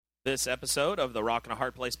This episode of the Rock and a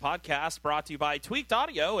Hard Place podcast brought to you by Tweaked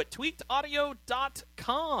Audio at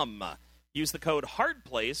tweakedaudio.com. Use the code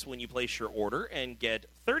HARDPLACE when you place your order and get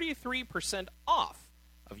 33% off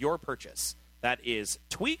of your purchase. That is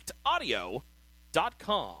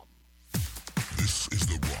tweakedaudio.com. This is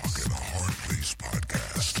the Rock and a Hard Place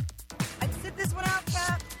podcast. I'd sit this one out,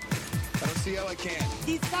 Cap. I don't see how I can.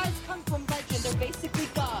 These guys come from legend. They're basically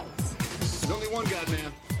gods. There's only one God,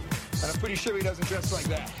 man. And I'm pretty sure he doesn't dress like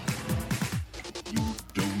that. You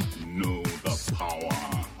don't know the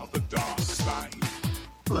power of the dark side.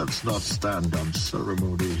 Let's not stand on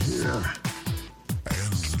ceremony here.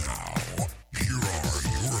 And now, here are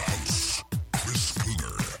your hosts, Chris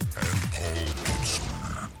Cougar and Paul Gibson.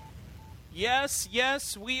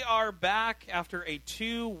 Yes, we are back after a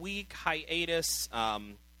 2-week hiatus,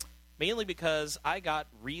 mainly because I got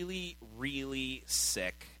really, really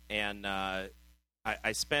sick, and I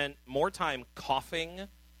spent more time coughing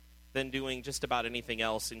than doing just about anything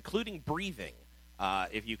else, including breathing,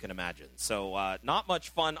 if you can imagine. So not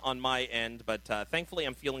much fun on my end, but thankfully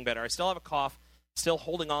I'm feeling better. I still have a cough, still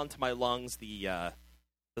holding on to my lungs. The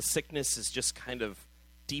sickness is just kind of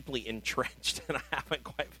deeply entrenched, and I haven't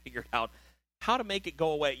quite figured out how to make it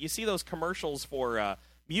go away. You see those commercials for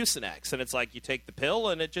Mucinex, and it's like you take the pill,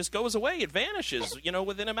 and it just goes away. It vanishes,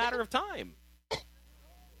 within a matter of time.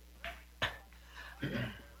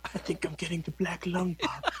 I think I'm getting the black lung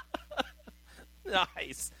pop.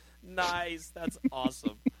 Nice. That's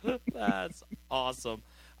awesome. That's awesome.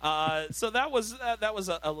 So that was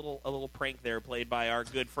a little prank there played by our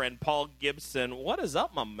good friend Paul Gibson. What is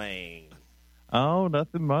up, my man? Oh,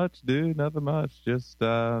 nothing much, dude. Nothing much. Just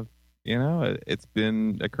it's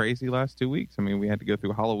been a crazy last 2 weeks. I mean, we had to go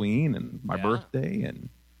through Halloween and my birthday, and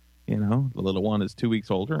the little one is 2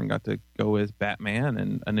 weeks older and got to go as Batman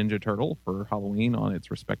and a Ninja Turtle for Halloween on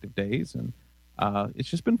its respective days, and it's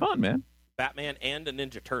just been fun, man. Batman and a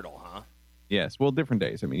Ninja Turtle, huh? Yes, well, different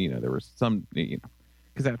days. I mean, there was some,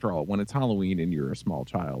 because after all, when it's Halloween and you're a small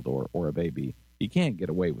child or a baby, you can't get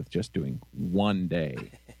away with just doing one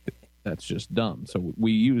day. That's just dumb. So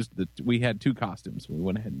we had two costumes. We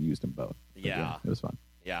went ahead and used them both. But yeah, it was fun.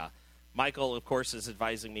 Yeah. Michael, of course, is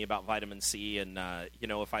advising me about vitamin C, and,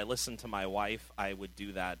 if I listened to my wife, I would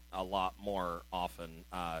do that a lot more often,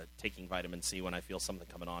 taking vitamin C when I feel something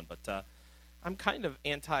coming on. But I'm kind of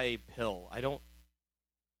anti-pill. I don't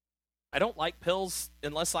like pills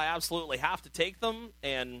unless I absolutely have to take them,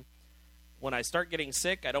 and when I start getting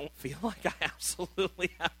sick, I don't feel like I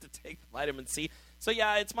absolutely have to take the vitamin C. So,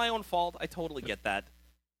 yeah, it's my own fault. I totally get that.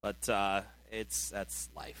 But that's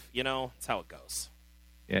life. It's how it goes.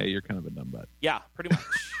 Yeah, you're kind of a dumb butt. Yeah, pretty much.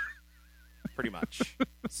 Pretty much.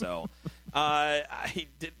 So,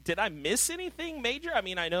 did I miss anything major? I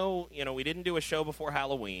mean, I know, we didn't do a show before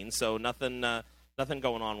Halloween, so nothing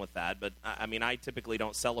going on with that. But, I typically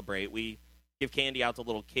don't celebrate. We give candy out to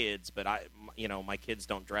little kids, but my kids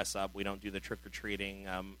don't dress up. We don't do the trick-or-treating.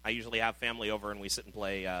 I usually have family over, and we sit and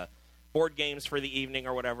play board games for the evening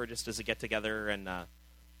or whatever, just as a get-together, and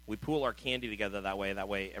we pool our candy together that way. That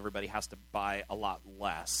way everybody has to buy a lot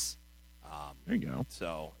less. There you go.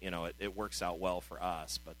 So, it works out well for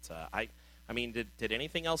us. But did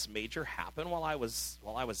anything else major happen while I was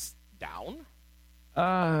down?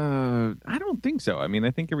 I don't think so. I mean,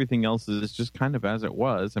 I think everything else is just kind of as it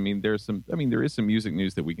was. There is some music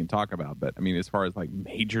news that we can talk about, but as far as like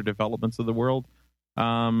major developments of the world,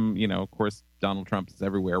 of course, Donald Trump is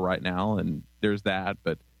everywhere right now, and there's that.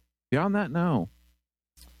 But beyond that, no.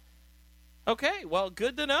 Okay, well,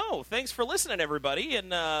 good to know. Thanks for listening, everybody,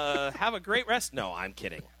 and have a great rest. No, I'm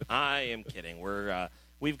kidding. I am kidding.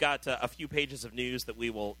 We've got a few pages of news that we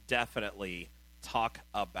will definitely talk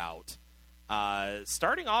about.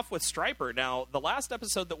 Starting off with Stryper. Now, the last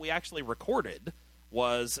episode that we actually recorded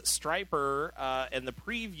was Stryper and the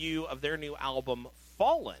preview of their new album,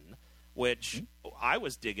 Fallen, which I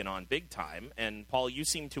was digging on big time. And, Paul, you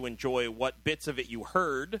seem to enjoy what bits of it you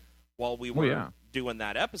heard while we were doing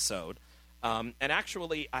that episode. And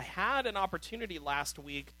actually, I had an opportunity last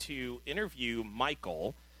week to interview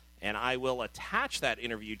Michael, and I will attach that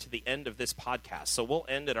interview to the end of this podcast. So we'll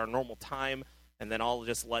end at our normal time, and then I'll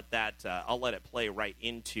just let it play right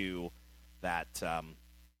into that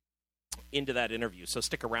interview. So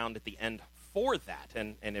stick around at the end for that.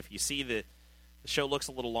 And if you see the show looks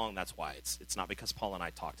a little long, that's why. It's not because Paul and I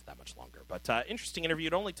talked that much longer. But interesting interview.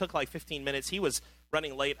 It only took like 15 minutes. He was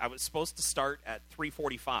running late. I was supposed to start at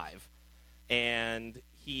 3:45. And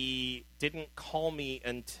he didn't call me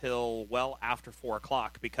until well after 4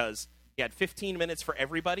 o'clock because he had 15 minutes for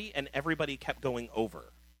everybody, and everybody kept going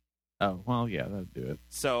over. Oh, well, yeah, that'd do it.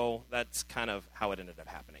 So that's kind of how it ended up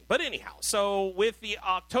happening. But anyhow, so with the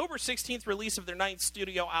October 16th release of their 9th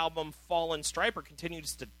studio album, Fallen, Stryper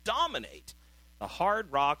continues to dominate the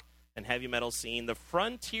hard rock and heavy metal scene. The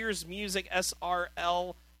Frontiers Music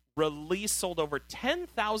SRL release sold over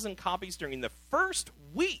 10,000 copies during the first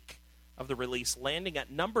week of the release, landing at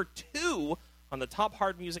number 2 on the top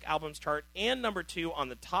hard music albums chart and number 2 on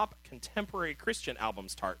the top contemporary Christian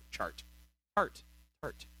albums chart.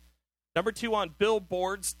 Number 2 on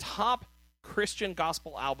Billboard's top Christian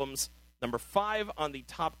gospel albums. Number 5 on the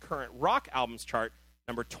top current rock albums chart.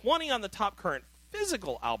 Number 20 on the top current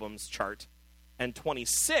physical albums chart. And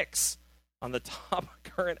 26 on the top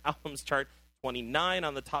current albums chart. 29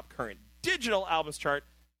 on the top current digital albums chart.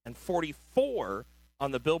 And 44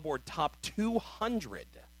 on the Billboard Top 200.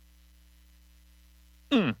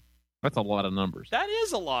 That's a lot of numbers. That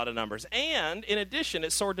is a lot of numbers. And in addition,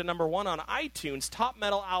 it soared to number 1 on iTunes Top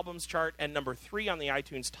Metal Albums chart and number 3 on the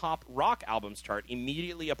iTunes Top Rock Albums chart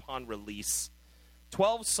immediately upon release.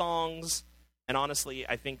 12 songs, and honestly,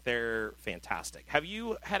 I think they're fantastic. Have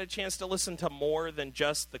you had a chance to listen to more than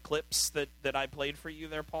just the clips that I played for you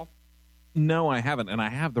there, Paul? No, I haven't, and I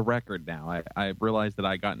have the record now. I realized that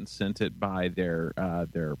I gotten sent it by their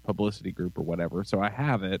publicity group or whatever, so I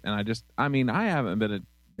have it, and I haven't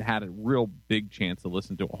had a real big chance to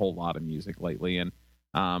listen to a whole lot of music lately, and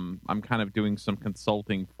I'm kind of doing some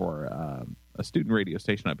consulting for a student radio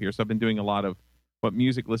station up here, so I've been doing a lot of what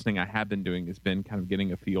music listening I have been doing has been kind of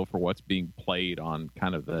getting a feel for what's being played on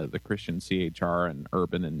kind of the Christian CHR and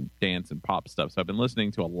urban and dance and pop stuff, so I've been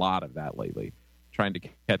listening to a lot of that lately, trying to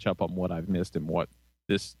catch up on what I've missed and what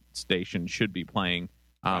this station should be playing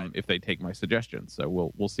if they take my suggestions.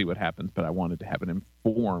 So we'll see what happens, but I wanted to have an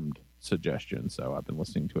informed suggestion, so I've been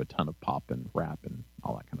listening to a ton of pop and rap and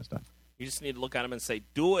all that kind of stuff. You just need to look at them and say,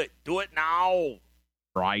 do it now.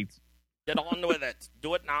 Right. Get on with it.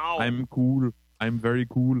 Do it now. I'm cool. I'm very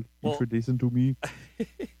cool. You should listen to me.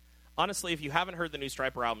 Honestly, if you haven't heard the new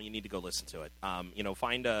Stryper album, you need to go listen to it.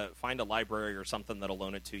 Find a library or something that'll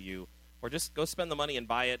loan it to you, or just go spend the money and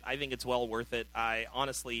buy it. I think it's well worth it. I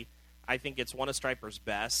think it's one of Stryper's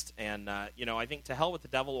best, and I think To Hell with the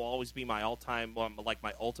Devil will always be my all-time,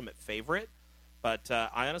 my ultimate favorite. But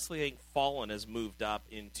I honestly think Fallen has moved up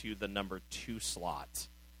into the number 2 slot.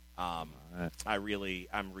 I'm really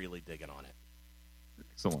digging on it.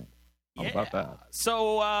 Excellent. How about that?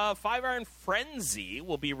 So Five Iron Frenzy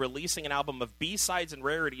will be releasing an album of B-sides and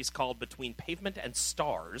rarities called Between Pavement and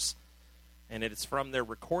Stars. And it's from their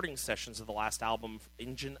recording sessions of the last album,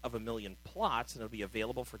 Engine of a Million Plots, and it'll be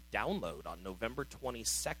available for download on November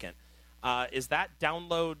 22nd. Is that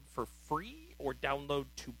download for free or download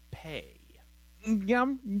to pay? Yeah,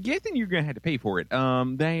 I'm guessing you're going to have to pay for it.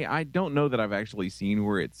 I don't know that I've actually seen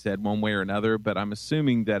where it said one way or another, but I'm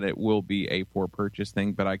assuming that it will be a for-purchase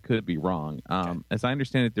thing, but I could be wrong. As I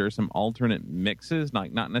understand it, there are some alternate mixes,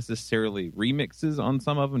 not necessarily remixes on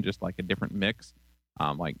some of them, just like a different mix.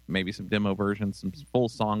 Like maybe some demo versions, some full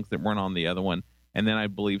songs that weren't on the other one, and then I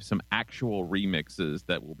believe some actual remixes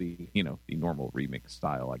that will be, the normal remix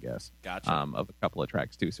style, I guess. Gotcha. Of a couple of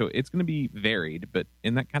tracks too. So it's going to be varied, but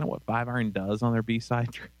isn't that kind of what Five Iron does on their B-side?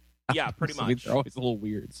 Yeah, pretty much. They're always a little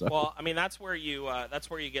weird. So. Well, that's where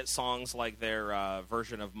you get songs like their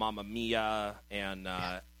version of Mamma Mia and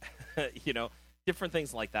different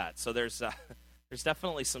things like that. So there's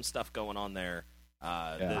definitely some stuff going on there.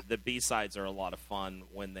 The B-sides are a lot of fun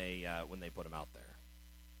when they put them out there.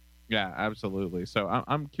 Yeah, absolutely. So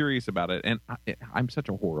I'm curious about it, and I'm such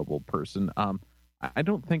a horrible person. I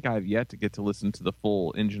don't think I've yet to get to listen to the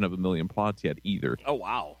full Engine of a Million Plots yet either. Oh,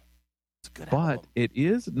 wow. It's a good but album. It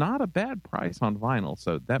is not a bad price on vinyl,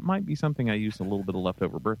 so that might be something I use a little bit of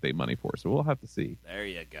leftover birthday money for, so we'll have to see. There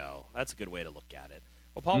you go. That's a good way to look at it.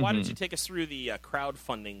 Well, Paul, why don't you take us through the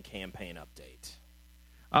crowdfunding campaign update?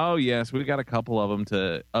 Oh, yes, we've got a couple of them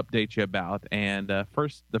to update you about. And the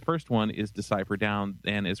first one is Decipher Down.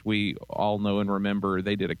 And as we all know and remember,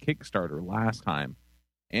 they did a Kickstarter last time.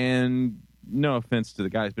 And no offense to the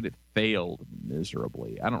guys, but it failed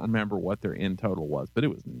miserably. I don't remember what their end total was, but it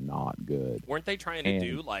was not good. Weren't they trying to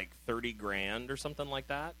do like $30,000 or something like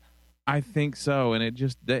that? I think so. And it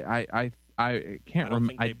just, I can't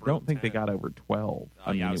remember. I don't think they got over 12.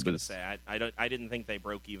 Oh, I was going to say I didn't think they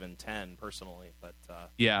broke even 10 personally, but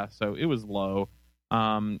yeah, so it was low.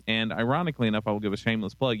 And ironically enough, I will give a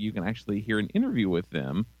shameless plug. You can actually hear an interview with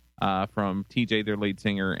them from TJ, their lead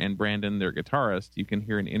singer, and Brandon, their guitarist. You can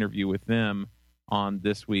hear an interview with them on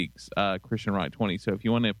this week's Christian Rock 20. So if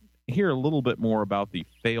you want to hear a little bit more about the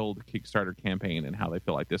failed Kickstarter campaign and how they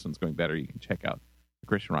feel like this one's going better, you can check out the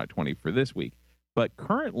Christian Rock 20 for this week. But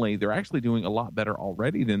currently, they're actually doing a lot better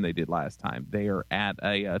already than they did last time. They are at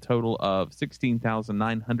a total of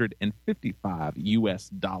 $16,955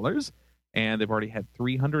 US, and they've already had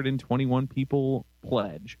 321 people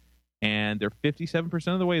pledge. And they're 57%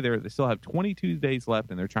 of the way there. They still have 22 days left,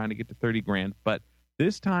 and they're trying to get to 30 grand. But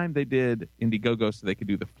this time they did Indiegogo so they could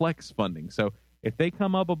do the flex funding. So if they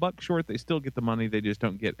come up a buck short, they still get the money. They just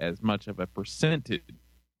don't get as much of a percentage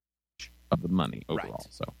of the money overall. Right.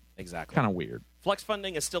 So exactly, kind of weird. Flex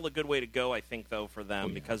funding is still a good way to go, I think, though, for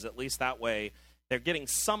them, because at least that way they're getting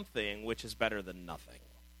something, which is better than nothing.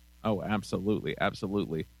 Oh, absolutely,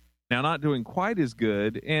 absolutely. Now, not doing quite as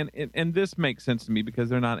good, and this makes sense to me because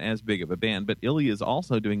they're not as big of a band, but Ilya is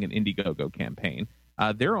also doing an Indiegogo campaign.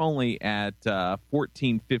 They're only at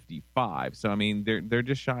 $1,455, so I mean they're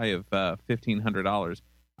just shy of $1,500.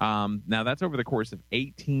 Now that's over the course of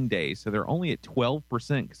 18 days, so they're only at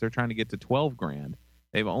 12% because they're trying to get to 12 grand.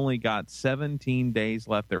 They've only got 17 days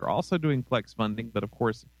left. They're also doing flex funding, but of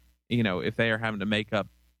course, if they are having to make up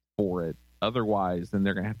for it otherwise, then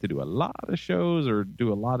they're going to have to do a lot of shows or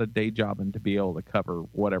do a lot of day jobbing to be able to cover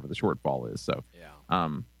whatever the shortfall is. So,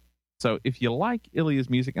 so if you like Ilya's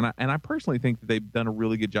music, and I personally think that they've done a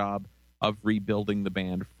really good job of rebuilding the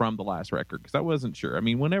band from the last record, because I wasn't sure. I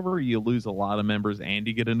mean, whenever you lose a lot of members and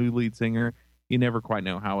you get a new lead singer, you never quite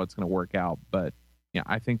know how it's going to work out. But yeah,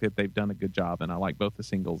 I think that they've done a good job, and I like both the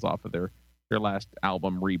singles off of their last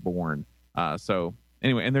album, Reborn. So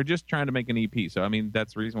anyway, and they're just trying to make an EP. So I mean,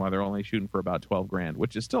 that's the reason why they're only shooting for about 12 grand,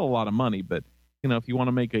 which is still a lot of money. But if you want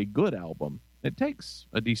to make a good album, it takes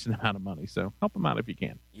a decent amount of money. So help them out if you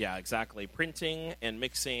can. Yeah, exactly. Printing and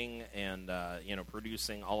mixing and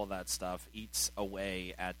producing, all of that stuff eats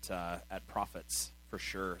away at profits for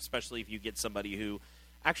sure. Especially if you get somebody who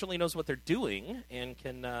actually knows what they're doing and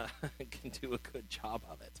can do a good job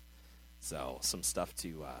of it. So some stuff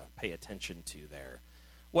to pay attention to there.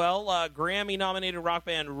 Well, Grammy-nominated rock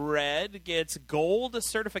band Red gets gold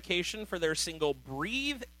certification for their single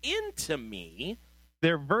 "Breathe Into Me."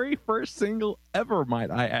 Their very first single ever, might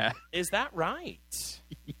I add. Is that right?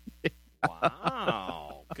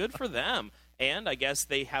 Wow. Good for them. And I guess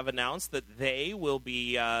they have announced that they will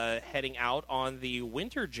be heading out on the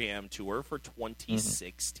Winter Jam Tour for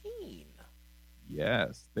 2016.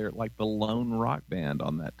 Yes, they're like the lone rock band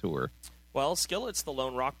on that tour. Well, Skillet's the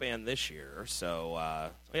lone rock band this year, so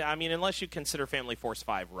I mean, unless you consider Family Force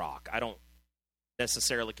 5 rock. I don't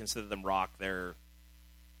necessarily consider them rock. They're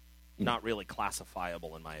not really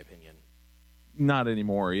classifiable, in my opinion. Not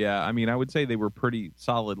anymore, yeah. I mean, I would say they were pretty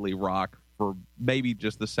solidly rock for maybe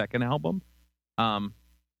just the second album.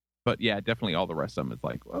 But yeah, definitely all the rest of them is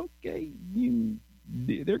like, okay,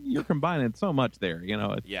 you're combining so much there,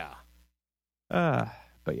 Yeah. But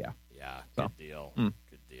yeah. Yeah, So, good deal.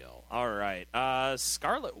 Good deal. All right.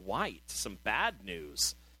 Scarlet White, some bad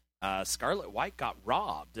news. Scarlet White got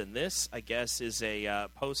robbed, and this, I guess, is a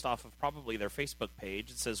post off of probably their Facebook page.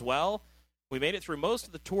 It says, well, we made it through most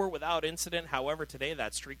of the tour without incident. However, today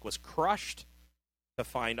that streak was crushed. To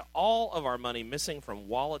find all of our money missing from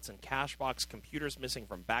wallets and cash box, computers missing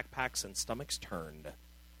from backpacks, and stomachs turned.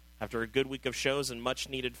 After a good week of shows and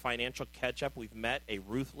much-needed financial catch-up, we've met a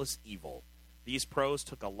ruthless evil. These pros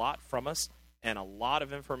took a lot from us, and a lot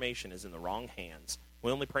of information is in the wrong hands. We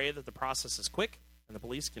only pray that the process is quick and the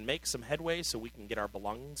police can make some headway so we can get our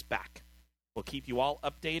belongings back. We'll keep you all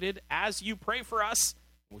updated as you pray for us.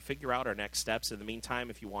 We figure out our next steps. In the meantime,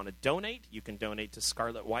 if you want to donate, you can donate to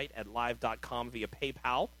Scarlet White at live.com via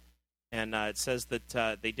PayPal. And it says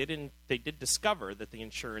that they did discover that the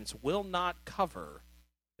insurance will not cover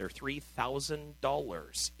their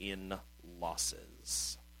 $3,000 in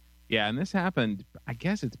losses. Yeah, and this happened, I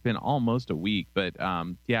guess it's been almost a week, but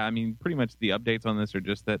yeah, I mean, pretty much the updates on this are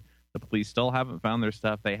just that the police still haven't found their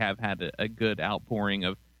stuff. They have had a good outpouring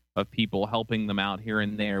of people helping them out here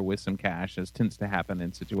and there with some cash, as tends to happen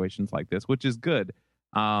in situations like this, which is good.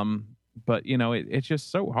 But, it's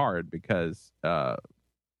just so hard because how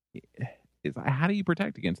do you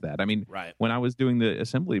protect against that? I mean, right. When I was doing the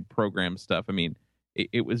assembly program stuff, I mean,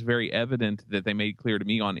 it was very evident that they made clear to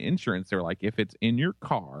me on insurance. They're like, if it's in your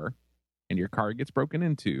car and your car gets broken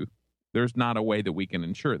into, there's not a way that we can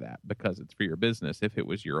insure that because it's for your business. If it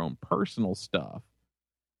was your own personal stuff,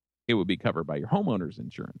 it would be covered by your homeowner's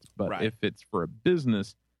insurance. But if it's for a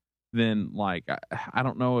business, then like, I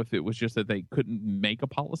don't know if it was just that they couldn't make a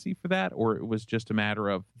policy for that, or it was just a matter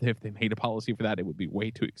of if they made a policy for that, it would be way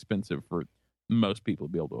too expensive for most people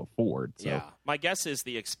to be able to afford. So. Yeah, my guess is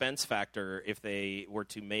the expense factor if they were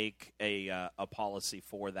to make a policy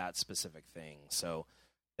for that specific thing. So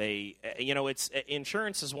they, it's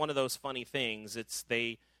insurance is one of those funny things.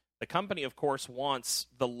 The company, of course, wants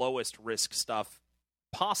the lowest risk stuff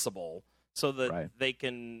possible so that Right. they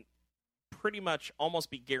can pretty much almost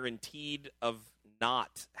be guaranteed of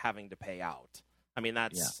not having to pay out. I mean,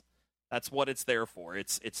 that's what it's there for.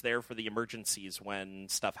 It's there for the emergencies when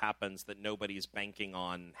stuff happens that nobody's banking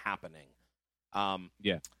on happening.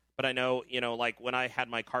 But I know, like when I had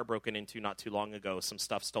my car broken into not too long ago, some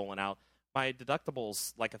stuff stolen out, my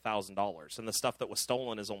deductible's like $1,000, and the stuff that was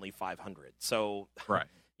stolen is only $500. So, Right.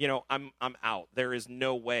 I'm out. There is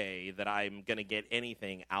no way that I'm going to get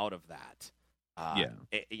anything out of that.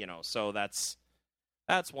 So that's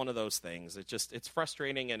one of those things. It's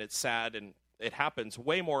frustrating and it's sad, and it happens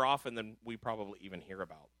way more often than we probably even hear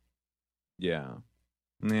about. Yeah,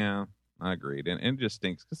 I agreed, and it just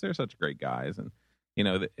stinks because they're such great guys, and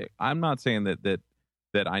I'm not saying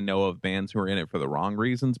that I know of bands who are in it for the wrong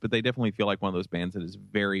reasons, but they definitely feel like one of those bands that is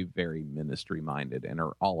very, very ministry minded and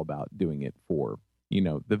are all about doing it for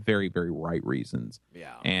the very, very right reasons.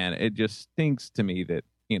 Yeah, and it just stinks to me that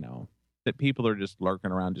that people are just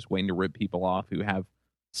lurking around, just waiting to rip people off who have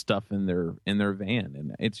stuff in their van,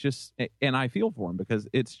 and it's just, and I feel for them because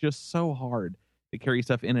it's just so hard to carry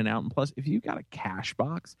stuff in and out, and plus if you got a cash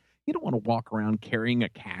box, you don't want to walk around carrying a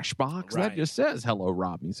cash box that just says "Hello,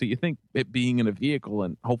 rob me." So you think it being in a vehicle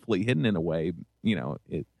and hopefully hidden in a way,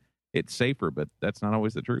 it's safer, but that's not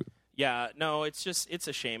always the truth. Yeah, no, it's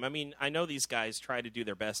a shame. I mean, I know these guys try to do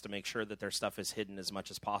their best to make sure that their stuff is hidden as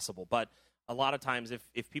much as possible, but a lot of times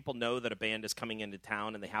if people know that a band is coming into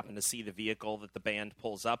town and they happen to see the vehicle that the band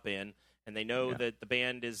pulls up in, and they know that the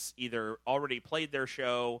band is either already played their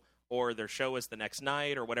show or their show is the next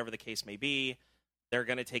night or whatever the case may be, they're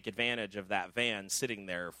going to take advantage of that van sitting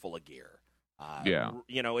there full of gear.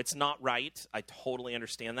 It's not right. I totally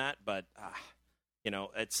understand that, but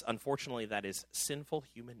it's unfortunately that is sinful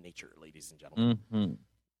human nature, ladies and gentlemen.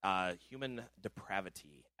 Mm-hmm. Human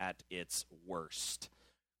depravity at its worst.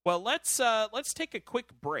 Well, let's take a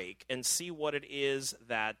quick break and see what it is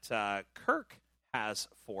that Kirk has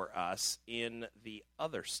for us in the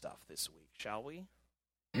other stuff this week, shall we?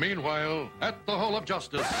 Meanwhile, at the Hall of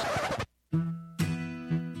Justice.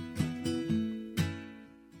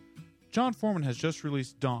 Jon Foreman has just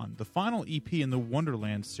released Dawn, the final EP in the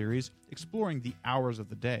Wonderland series, exploring the hours of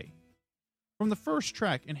the day. From the first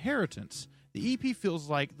track, Inheritance, the EP feels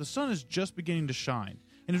like the sun is just beginning to shine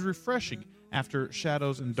and is refreshing after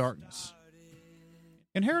Shadows and Darkness.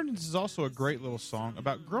 Inheritance is also a great little song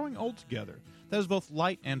about growing old together that is both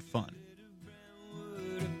light and fun.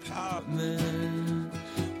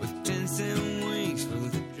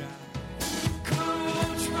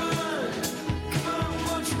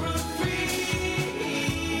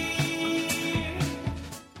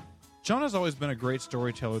 Jon has always been a great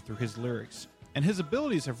storyteller through his lyrics, and his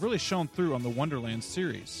abilities have really shown through on the Wonderland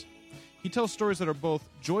series. He tells stories that are both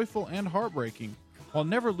joyful and heartbreaking, while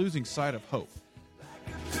never losing sight of hope.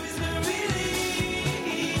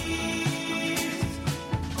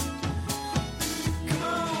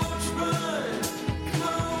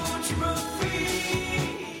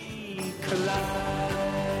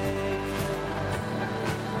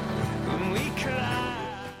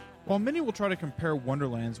 While many will try to compare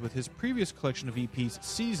Wonderlands with his previous collection of EPs,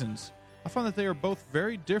 Seasons, I find that they are both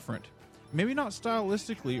very different, maybe not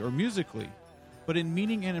stylistically or musically, but in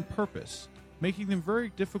meaning and in purpose, making them very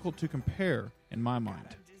difficult to compare in my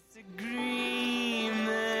mind.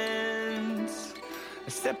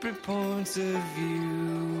 Separate points of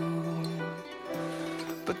view,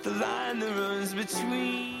 but the line that runs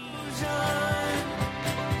between time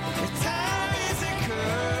is a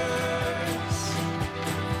curse.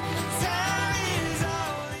 Time is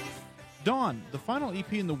always... Dawn, the final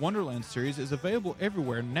EP in the Wonderland series, is available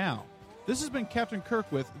everywhere now. This has been Captain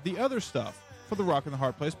Kirk with The Other Stuff for the Rock and the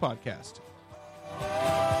Hard Place podcast.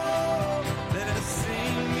 Let us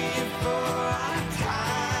sing before our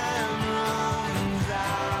time runs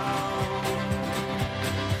out.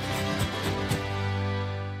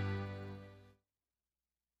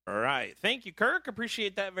 All right. Thank you, Kirk.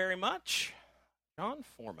 Appreciate that very much. Jon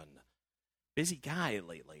Foreman. Busy guy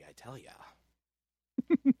lately, I tell ya.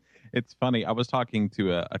 It's funny. I was talking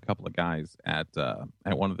to a couple of guys at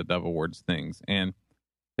one of the Dove Awards things, and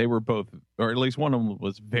they were both, or at least one of them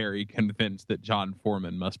was very convinced that Jon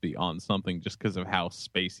Foreman must be on something just because of how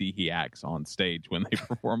spacey he acts on stage when they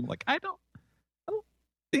perform. Like, I don't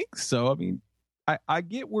think so. I mean, I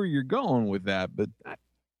get where you're going with that, but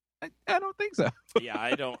I don't think so. Yeah,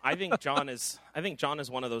 I don't. I think Jon is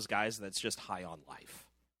one of those guys that's just high on life.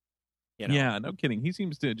 You know? Yeah, no kidding. He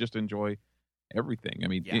seems to just enjoy everything. I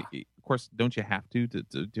mean, Yeah. of course, don't you have to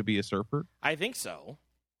be a surfer? I think so.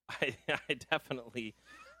 I definitely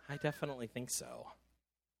think so.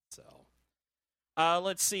 So,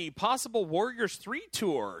 Let's see. Possible Warriors 3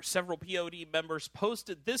 tour. Several POD members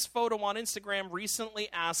posted this photo on Instagram recently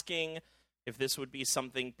asking if this would be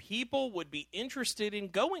something people would be interested in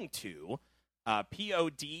going to.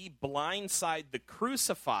 POD, Blindside the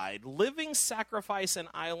Crucified, Living Sacrifice, and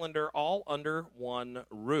Islander all under one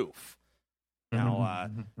roof. Now,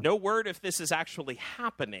 no word if this is actually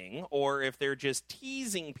happening or if they're just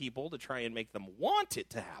teasing people to try and make them want it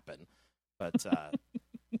to happen. But,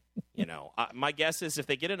 my guess is if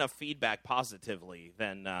they get enough feedback positively,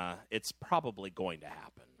 then it's probably going to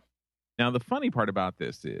happen. Now, the funny part about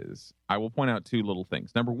this is I will point out two little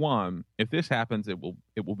things. Number one, if this happens, it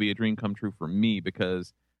will be a dream come true for me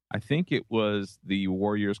because I think it was the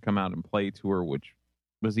Warriors Come Out and Play tour, which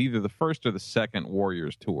was either the first or the second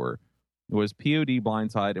Warriors tour. It was POD,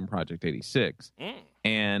 Blindside, and Project 86.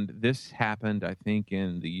 And this happened, I think,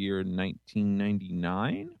 in the year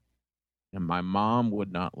 1999. And my mom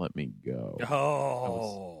would not let me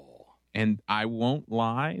go. And I won't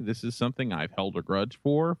lie, this is something I've held a grudge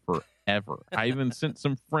for forever. I even sent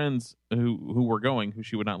some friends who were going, who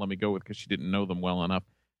she would not let me go with because she didn't know them well enough.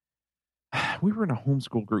 We were in a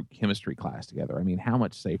homeschool group chemistry class together. I mean, how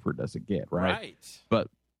much safer does it get, right? But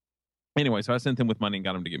anyway, so I sent them with money and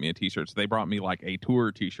got them to get me a T-shirt. So they brought me like a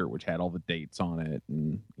tour T-shirt, which had all the dates on it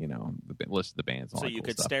and, the list of the bands. And all so that you cool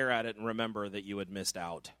could stuff. stare at it and remember that you had missed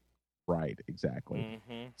out. Right, exactly.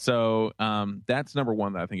 Mm-hmm. So that's number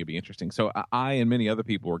one that I think would be interesting. So I and many other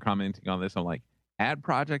people were commenting on this. I'm like, add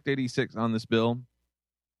Project 86 on this bill.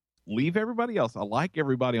 Leave everybody else. I like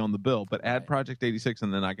everybody on the bill, but add Project 86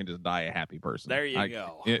 and then I can just die a happy person. There you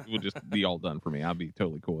go. It will just be all done for me. I'll be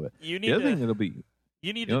totally cool with it. You need the other to, thing it'll be.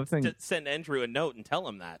 You need to send Andrew a note and tell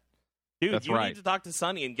him that. Dude, That's you right. need to talk to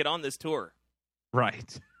Sonny and get on this tour.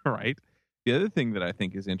 Right, right. The other thing that I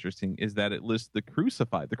think is interesting is that it lists the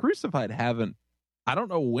Crucified. The Crucified I don't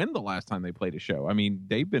know when the last time they played a show. I mean,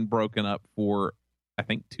 they've been broken up for, I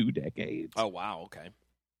think, 2 decades. Oh, wow. Okay.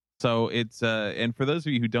 So it's, and for those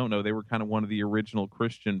of you who don't know, they were kind of one of the original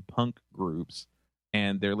Christian punk groups.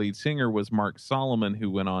 And their lead singer was Mark Solomon, who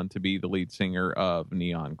went on to be the lead singer of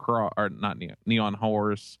Neon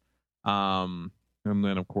Horse. And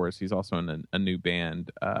then, of course, he's also in a new band,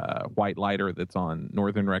 White Lighter, that's on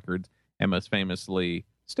Northern Records, and most famously,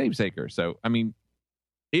 Stavesacre. So, I mean,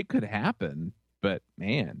 it could happen. But,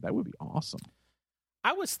 man, that would be awesome.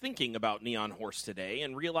 I was thinking about Neon Horse today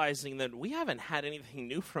and realizing that we haven't had anything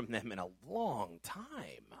new from them in a long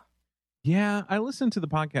time. Yeah, I listened to the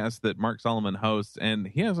podcast that Mark Solomon hosts, and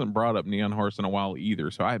he hasn't brought up Neon Horse in a while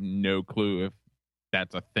either, so I have no clue if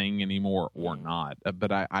that's a thing anymore or not.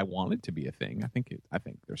 But I want it to be a thing. I think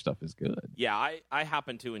their stuff is good. Yeah, I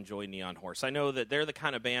happen to enjoy Neon Horse. I know that they're the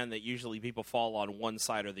kind of band that usually people fall on one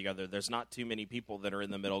side or the other. There's not too many people that are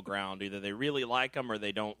in the middle ground. Either they really like them or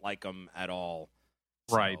they don't like them at all.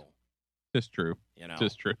 Right. So, Just true.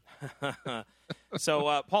 Just true.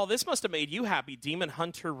 So, Paul, this must have made you happy. Demon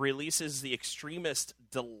Hunter releases the Extremist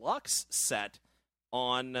Deluxe set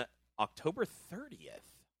on October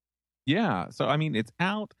 30th. Yeah, so I mean, it's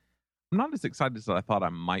out. I'm not as excited as I thought I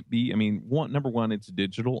might be. I mean, number one, it's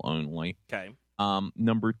digital only. Okay.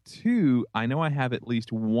 Number two, I know I have at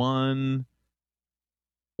least one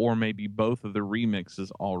or maybe both of the remixes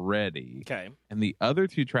already. Okay. And the other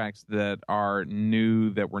 2 tracks that are new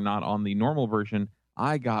that were not on the normal version,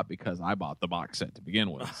 I got because I bought the box set to begin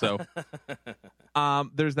with. So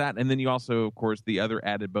there's that. And then you also, of course, the other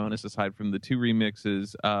added bonus, aside from the 2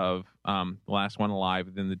 remixes of The Last One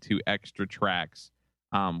Alive, then the 2 extra tracks,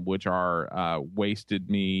 which are Waste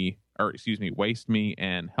Me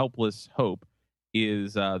and Helpless Hope,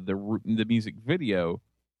 is the music video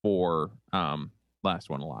for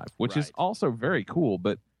Last One Alive, which is also very cool.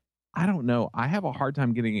 But I don't know. I have a hard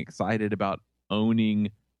time getting excited about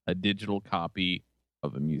owning a digital copy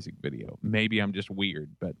of a music video. Maybe I'm just weird,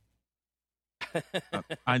 but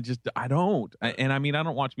I don't. And I mean, I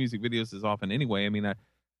don't watch music videos as often anyway. I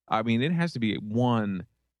mean, it has to be one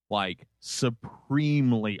like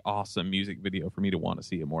supremely awesome music video for me to want to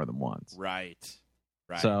see it more than once. Right.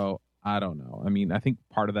 So I don't know. I mean, I think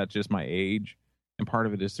part of that's just my age, and part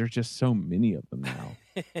of it is there's just so many of them now.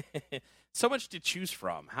 So much to choose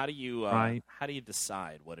from. How do you how do you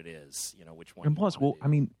decide what it is? Which one? And plus, well, I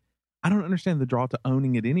mean, I don't understand the draw to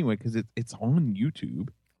owning it anyway because it's on YouTube.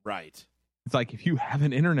 Right. It's like if you have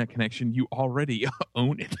an internet connection, you already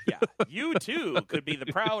own it. Yeah, you too could be the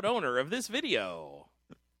proud owner of this video.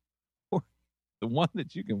 Or the one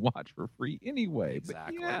that you can watch for free anyway.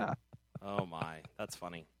 Exactly. But yeah. Oh my, that's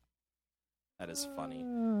funny. That is funny.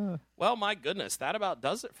 Well, my goodness, that about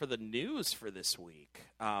does it for the news for this week.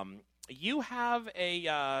 You have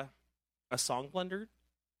a song blender?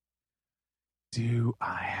 Do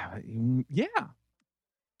I have it? Yeah.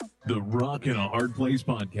 The Rock in a Hard Place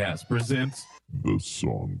podcast presents The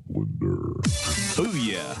Song Blender.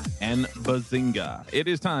 Booyah and bazinga. It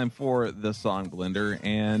is time for the Song Blender.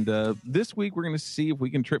 And this week we're going to see if we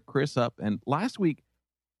can trip Chris up. And last week,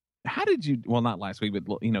 how did you, well, not last week, but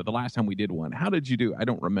the last time we did one, how did you do? I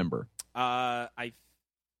don't remember. I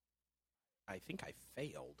think I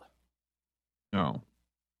failed. Oh. I'm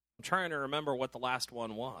trying to remember what the last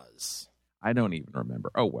one was. I don't even remember.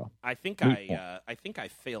 Oh, well. I think I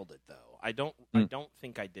failed it though. I don't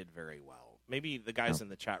think I did very well. Maybe the guys in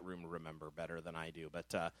the chat room remember better than I do,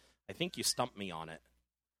 but I think you stumped me on it.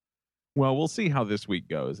 Well, we'll see how this week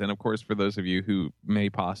goes. And of course, for those of you who may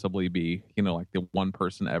possibly be, like the one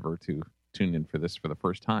person ever to tune in for this for the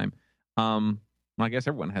first time, I guess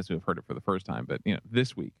everyone has to have heard it for the first time, but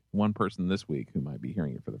this week, one person this week who might be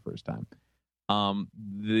hearing it for the first time. What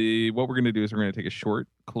we're going to do is we're going to take a short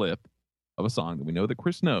clip of a song that we know that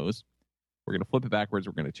Chris knows. We're going to flip it backwards.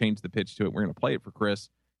 We're going to change the pitch to it. We're going to play it for Chris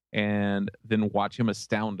and then watch him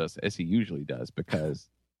astound us as he usually does because,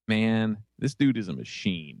 man, this dude is a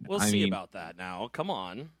machine. We'll see about that now. Come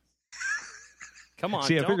on. Come on.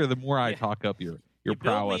 See, I figure the more I talk up your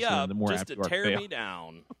prowess, up, the more just I to tear me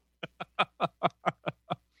down.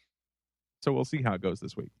 So we'll see how it goes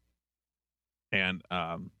this week. And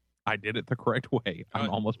I did it the correct way.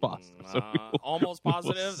 I'm almost positive. So almost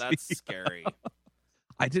positive? That's scary.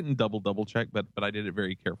 I didn't double check, but I did it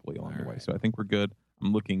very carefully along the way. So I think we're good.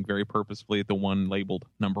 I'm looking very purposefully at the one labeled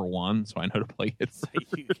number 1, so I know to play it so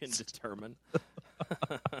you can determine.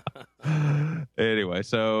 Anyway,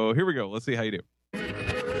 so here we go. Let's see how you do.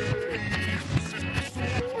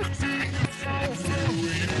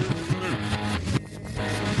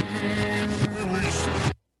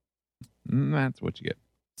 That's what you get.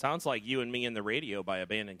 Sounds like You and Me in the Radio by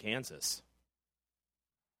Abandoned Kansas.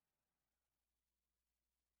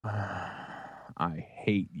 I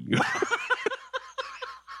hate you.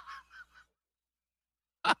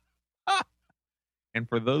 And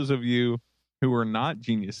for those of you who are not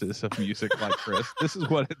geniuses of music like Chris, this is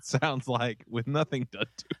what it sounds like with nothing done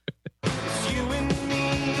to it. You and me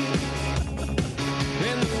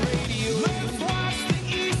and the radio. Let's watch the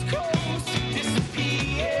East Coast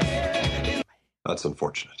disappear. That's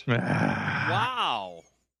unfortunate. Wow.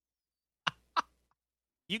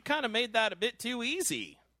 You kind of made that a bit too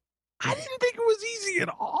easy. I didn't think it was easy at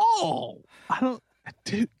all.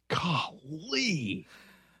 Dude, golly.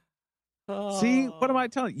 See, what am I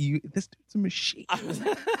telling you? This dude's a machine.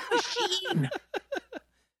 Machine.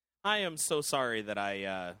 I am so sorry that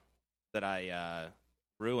I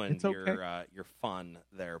ruined your fun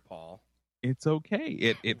there, Paul. It's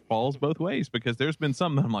okay. It falls both ways because there's been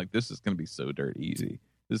some that I'm like, this is going to be so dirt easy.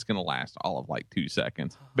 This is going to last all of like 2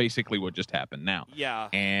 seconds. Basically what just happened now. Yeah.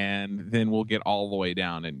 And then we'll get all the way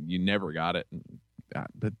down and you never got it.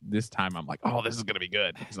 But this time I'm like, oh, this is going to be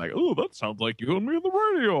good. He's like, oh, that sounds like You and Me on the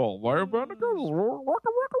Radio.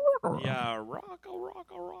 Yeah,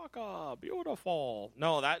 rocka, beautiful.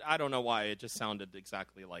 No, that I don't know why. It just sounded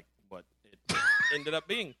exactly like what it ended up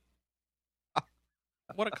being.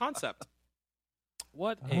 What a concept.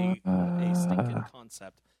 What a stinking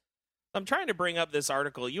concept. I'm trying to bring up this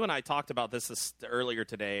article. You and I talked about this earlier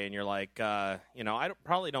today, and you're like, I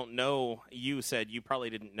probably don't know. You said you probably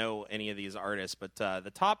didn't know any of these artists, but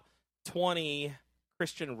the top 20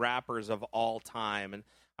 Christian rappers of all time. And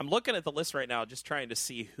I'm looking at the list right now, just trying to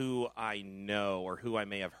see who I know or who I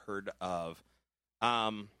may have heard of.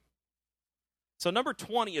 So number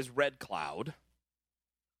 20 is Red Cloud.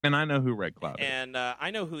 And I know who Red Cloud is. And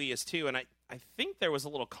I know who he is, too. And I think there was a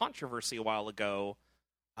little controversy a while ago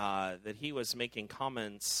that he was making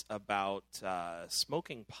comments about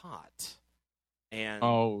smoking pot. And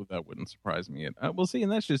oh, that wouldn't surprise me. Well, see,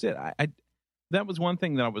 and that's just it. I that was one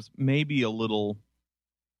thing that I was maybe a little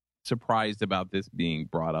surprised about this being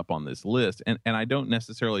brought up on this list. And I don't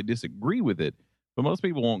necessarily disagree with it, but most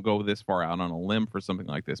people won't go this far out on a limb for something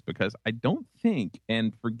like this because I don't think,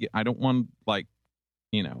 and forget, I don't want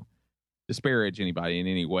disparage anybody in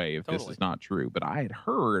any way if this is not true, but I had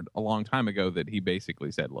heard a long time ago that he basically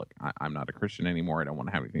said, look, I'm not a Christian anymore. I don't want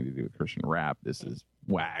to have anything to do with Christian rap. This is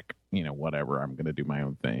whack, whatever. I'm going to do my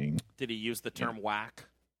own thing. Did he use the term whack?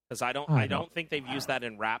 Because I don't think they've used that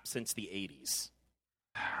in rap since the 80s.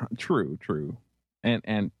 True.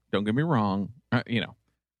 And don't get me wrong,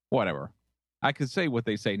 whatever. I could say what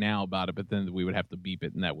they say now about it, but then we would have to beep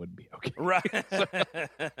it and that wouldn't be okay. Right.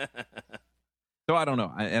 So I don't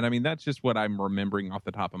know. And I mean, that's just what I'm remembering off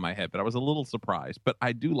the top of my head, but I was a little surprised. But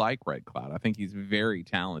I do like Red Cloud. I think he's very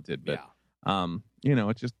talented, but,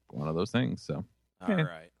 it's just one of those things. So, all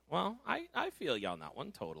right. Well, I feel you on that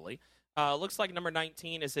one, totally. Looks like number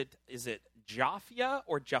 19. Is it Jafia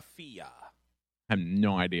or Jafia? I have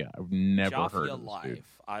no idea. I've never Jafia heard of this Life. dude.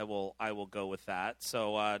 I will go with that.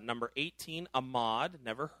 So number 18, Ahmad.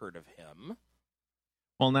 Never heard of him.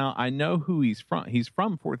 Well, now I know who he's from. He's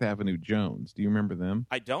from 4th Avenue Jones. Do you remember them?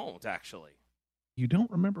 I don't actually. You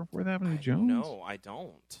don't remember 4th Avenue Jones? No, I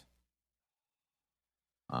don't.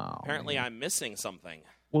 Oh, Apparently, man. I'm missing something.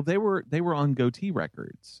 Well, they were on Goatee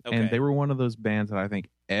Records, Okay. and they were one of those bands that I think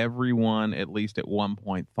everyone, at least at one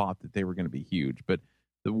point, thought that they were going to be huge. But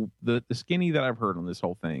the skinny that I've heard on this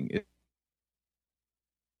whole thing,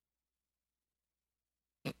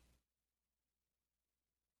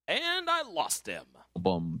 And I lost him.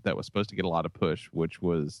 album that was supposed to get a lot of push, which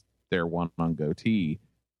was their one on Goatee,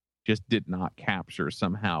 just did not capture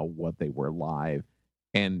somehow what they were live,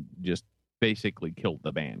 and just basically killed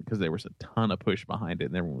the band because there was a ton of push behind it,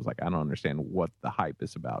 and everyone was like, I don't understand what the hype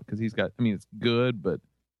is about, because he's got, I mean, it's good, but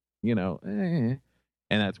and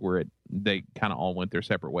that's where they kind of all went their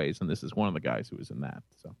separate ways, and this is one of the guys who was in that.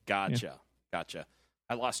 So Gotcha.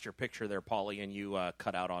 I lost your picture there, Paulie, and you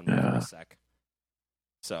cut out on me for a sec.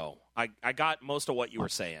 So I got most of what you were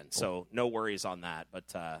saying, so no worries on that.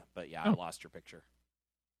 But yeah, I lost your picture.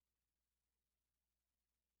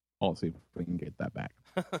 I'll see if we can get that back.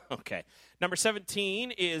 Okay. Number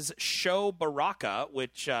 17 is Sho Baraka,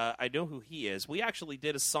 which I know who he is. We actually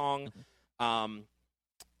did a song.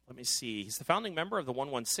 Let me see. He's the founding member of the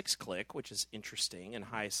 116 Clique, which is interesting, and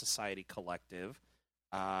High Society Collective.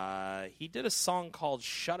 He did a song called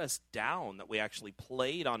Shut Us Down that we actually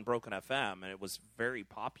played on Broken FM, and it was very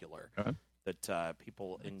popular. Okay. That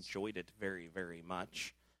people enjoyed it very, very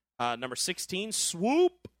much. Number 16,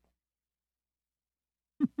 Swoop.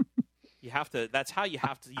 You have to. That's how you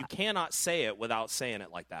have to. You cannot say it without saying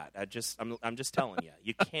it like that. I'm just telling you.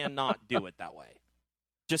 You cannot do it that way.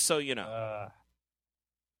 Just so you know.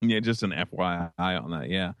 Yeah, just an FYI on that.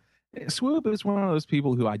 Yeah, Swoop is one of those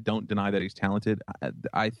people who I don't deny that he's talented.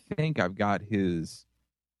 I think I've got his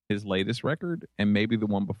latest record and maybe the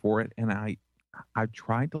one before it, and I've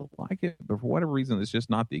tried to like it, but for whatever reason, it's just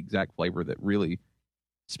not the exact flavor that really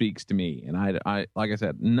speaks to me. And I like I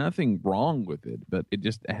said, nothing wrong with it, but it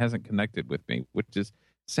just hasn't connected with me, which is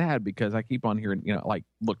sad because I keep on hearing, like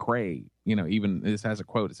Lecrae, even this has a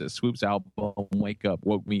quote. It says, Swoop's album "Wake Up"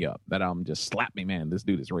 woke me up. That album just slapped me, man. This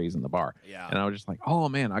dude is raising the bar. Yeah. And I was just like, oh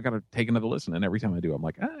man, I got to take another listen. And every time I do, I'm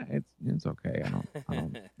like, it's okay.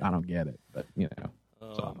 I don't get it, but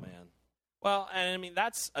Oh man. Well, and I mean,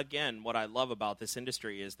 that's, again, what I love about this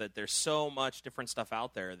industry is that there's so much different stuff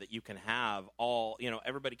out there that you can have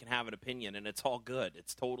everybody can have an opinion, and it's all good.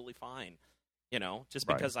 It's totally fine. Just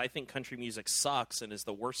because I think country music sucks and is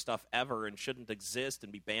the worst stuff ever and shouldn't exist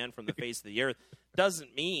and be banned from the face of the earth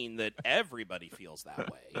doesn't mean that everybody feels that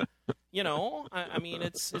way. I mean,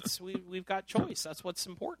 we've got choice. That's what's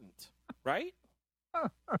important, right?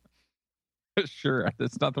 Sure,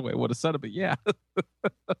 that's not the way I would have said it, but yeah.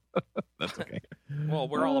 That's okay. Well,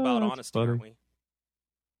 we're all about that's honesty, funny. aren't we?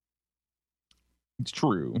 It's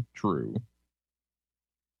true.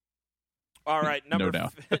 All right, No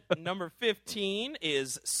doubt. number 15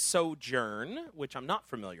 is Sojourn, which I'm not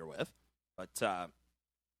familiar with, but what's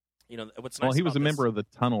nice. Well, he was about a this- member of the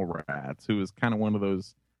Tunnel Rats, who was kind of one of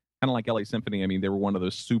those, kind of like LA Symphony. I mean, they were one of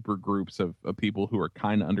those super groups of people who are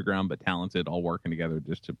kind of underground but talented, all working together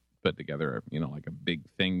just to put together, like a big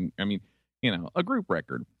thing. I mean, a group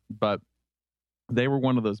record. But they were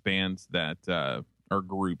one of those bands that or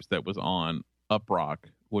groups that was on Uprock,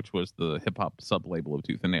 which was the hip hop sub label of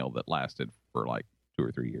Tooth and Nail that lasted for like 2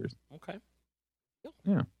 or 3 years. Okay.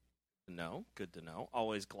 Yeah. Good to know.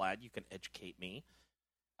 Always glad you can educate me.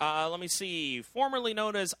 Let me see. Formerly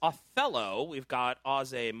known as Othello, we've got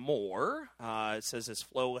Ozzy Moore. It says his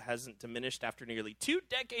flow hasn't diminished after nearly 2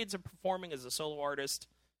 decades of performing as a solo artist.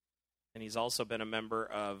 And he's also been a member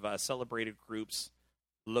of celebrated groups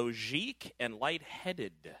Logique and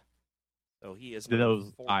Lightheaded. So he is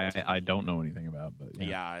Those 14. I don't know anything about, but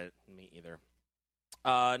Yeah, me either.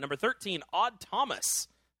 Number 13, Odd Thomas.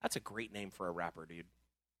 That's a great name for a rapper, dude.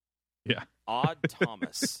 Yeah. Odd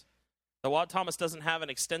Thomas. Though Odd Thomas doesn't have an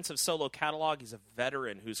extensive solo catalog, he's a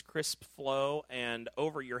veteran whose crisp flow and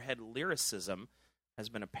over-your-head lyricism has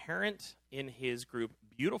been apparent in his group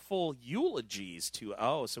Beautiful Eulogies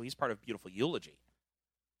so he's part of Beautiful Eulogy.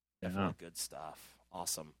 Definitely good stuff.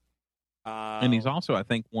 Awesome. And he's also, I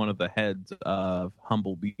think, one of the heads of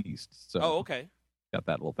Humble Beast. So okay. Got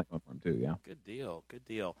that little thing going for him, too, yeah. Good deal.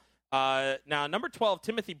 Now, number 12,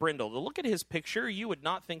 Timothy Brindle. To look at his picture, you would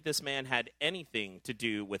not think this man had anything to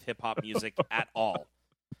do with hip-hop music at all.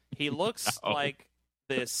 He looks like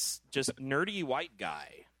this just nerdy white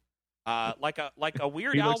guy. Like a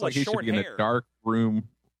Weird He Al looks like with he should short be in hair. a dark room.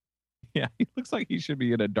 Yeah, he looks like he should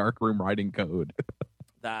be in a dark room writing code.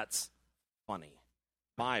 That's funny.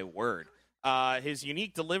 My word. His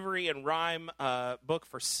unique delivery and rhyme book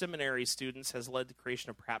for seminary students has led to the creation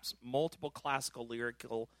of perhaps multiple classical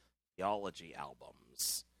lyrical theology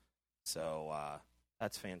albums. So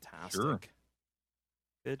that's fantastic. Sure.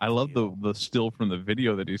 Good I love deal. the still from the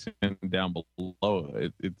video that he sent down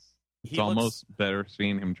below. It's He almost better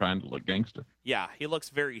seeing him trying to look gangster. Yeah, he looks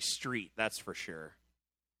very street, that's for sure.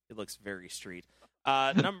 He looks very street.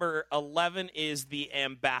 Number 11 is the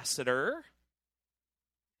Ambassador.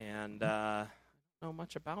 And I don't know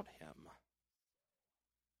much about him.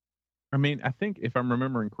 I mean, I think if I'm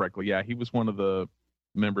remembering correctly, yeah, he was one of the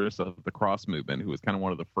members of the Cross Movement, who was kind of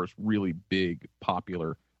one of the first really big,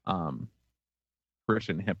 popular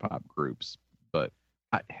Christian hip hop groups. But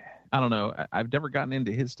I don't know. I've never gotten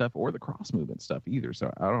into his stuff or the Cross Movement stuff either.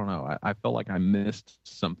 So I don't know. I felt like I missed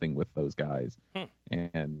something with those guys.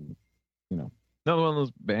 And, you know, another one of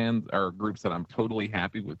those bands or groups that I'm totally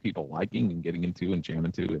happy with people liking and getting into and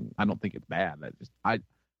jamming to. And I don't think it's bad.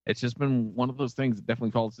 It's just been one of those things that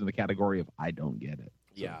definitely falls in the category of I don't get it.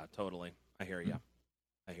 So. Yeah, totally. I hear you.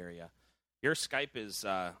 I hear you. Your Skype is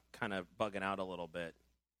kind of bugging out a little bit.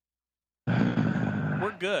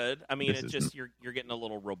 We're good. I mean, it's just you're getting a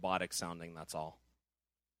little robotic sounding. That's all.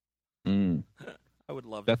 I would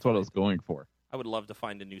love. That's what I was going for. I would love to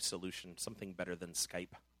find a new solution, something better than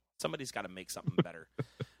Skype. Somebody's got to make something better.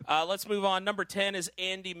 Let's move on. Number 10 is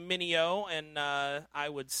Andy Mineo, and I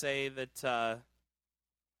would say that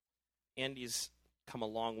Andy's come a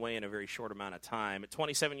long way in a very short amount of time. At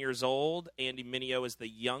 27 years old, Andy Mineo is the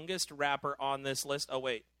youngest rapper on this list. Oh,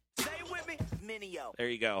 wait. Say with me, Mineo. There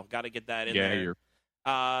you go. Got to get that in Yeah, there.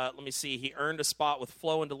 Let me see. He earned a spot with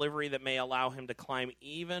flow and delivery that may allow him to climb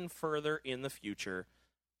even further in the future.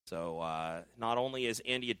 So not only is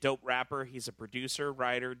Andy a dope rapper, he's a producer,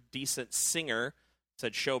 writer, decent singer,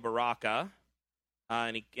 said Sho Baraka.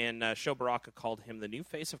 And Sho Baraka called him the new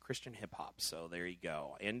face of Christian hip-hop. So there you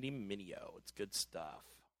go. Andy Mineo. It's good stuff.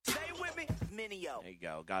 Say with me, Mineo. There you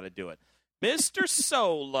go. Got to do it. Mr.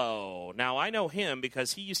 Solo. Now, I know him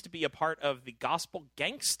because he used to be a part of the Gospel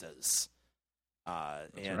Gangstas.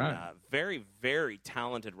 Right. Very, very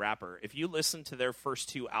talented rapper. If you listen to their first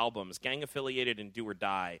two albums, Gang Affiliated and Do or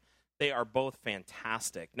Die, they are both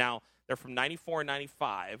fantastic. Now, they're from 94 and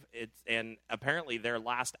 95, and apparently their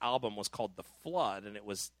last album was called The Flood, and it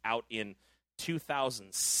was out in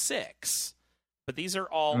 2006. But these are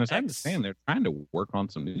all... And as I understand, they're trying to work on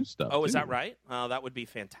some new stuff. Oh, is too. that right? That would be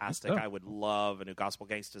fantastic. I would love a new Gospel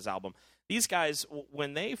Gangstas album. These guys,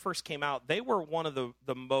 when they first came out, they were one of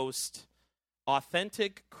the most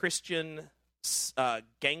authentic Christian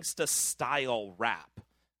gangsta style rap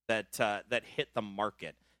that hit the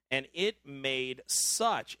market, and it made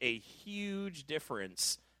such a huge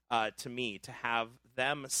difference to me to have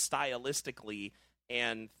them stylistically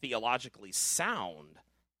and theologically sound.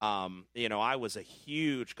 I was a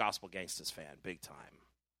huge Gospel Gangstas fan, big time.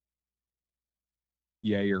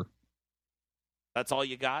 Yeah, That's all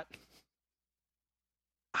you got?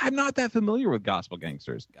 I'm not that familiar with Gospel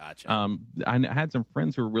Gangsters. Gotcha. I had some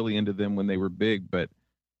friends who were really into them when they were big, but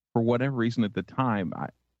for whatever reason at the time,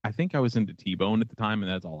 I think I was into T-Bone at the time,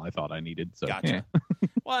 and that's all I thought I needed. So, Gotcha. Yeah.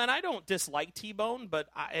 Well, and I don't dislike T-Bone, but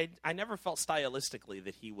I never felt stylistically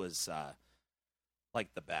that he was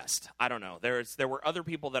like the best. I don't know. There were other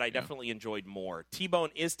people that I definitely enjoyed more.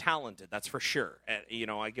 T-Bone is talented, that's for sure. And,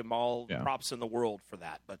 I give him all the props in the world for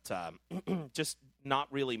that, but just not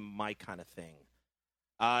really my kind of thing.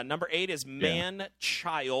 Number 8 is Man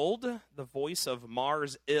Child, the voice of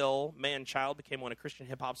Mars Ill. Man Child became one of Christian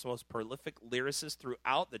hip-hop's most prolific lyricists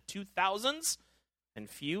throughout the 2000s, and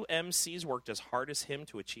few MCs worked as hard as him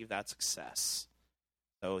to achieve that success.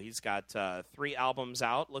 So he's got 3 albums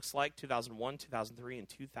out, looks like, 2001, 2003, and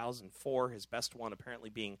 2004. His best one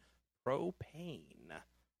apparently being Propane.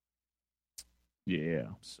 Yeah.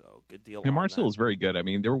 So good deal. And Mars Hill is very good. I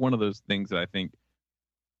mean, they were one of those things that I think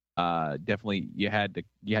definitely you had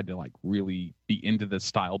to like really be into this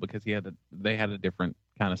style because they had a different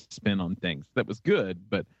kind of spin on things that was good,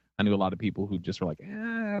 but I knew a lot of people who just were like,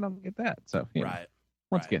 I don't get that. So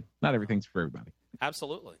once again, not everything's for everybody.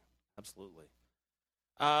 Absolutely.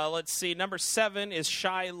 Let's see. Number 7 is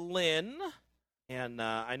Shai Lin, and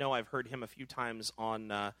I know I've heard him a few times on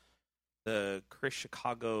the Chris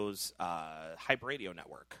Chicago's Hype Radio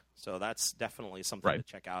Network. So that's definitely something to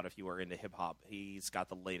check out if you are into hip-hop. He's got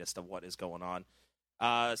the latest of what is going on.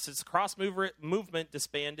 Since the Cross Movement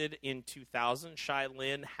disbanded in 2000, Shai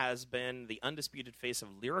Lin has been the undisputed face of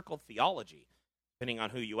lyrical theology, Depending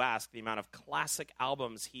on who you ask, the amount of classic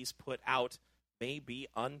albums he's put out may be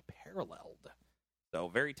unparalleled. So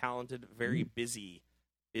very talented, very busy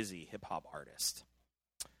hip-hop artist.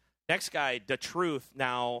 Next guy, Da Truth.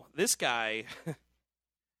 Now, this guy,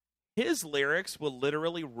 his lyrics will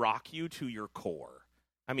literally rock you to your core.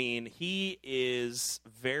 I mean, he is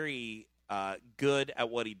very good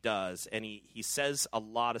at what he does, and he says a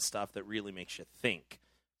lot of stuff that really makes you think.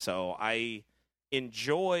 So I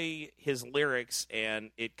enjoy his lyrics,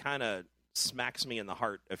 and it kind of smacks me in the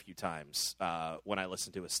heart a few times when I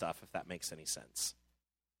listen to his stuff, if that makes any sense.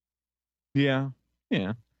 Yeah.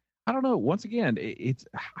 I don't know. Once again,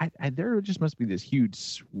 there just must be this huge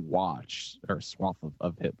swath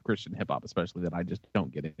of Christian hip hop, especially, that I just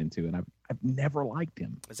don't get into, and I've never liked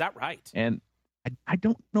him. Is that right? And I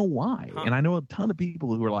don't know why. Huh. And I know a ton of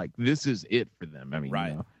people who are like, this is it for them. I mean, right.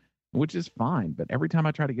 You know, which is fine, but every time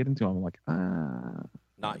I try to get into him, I'm like,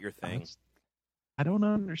 not your thing. I don't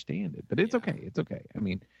understand it, but it's okay. It's okay. I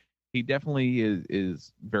mean, he definitely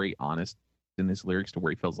is very honest in his lyrics to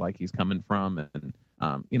where he feels like he's coming from, and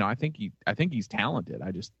you know, I think he's talented.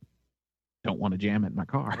 I just don't want to jam it in my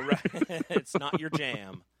car. Right. It's not your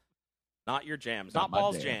jam. Not your jam. It's not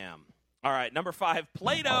Paul's jam. All right, number 5,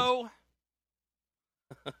 Plato.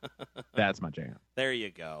 That's my jam. There you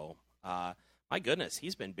go. My goodness,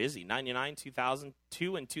 he's been busy. 99, 2000,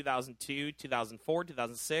 2 in 2002, 2004,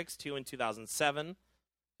 2006, 2 in 2007,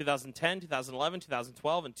 2010, 2011,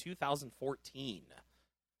 2012, and 2014.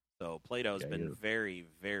 So Plato's been very,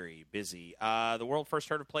 very busy. The world first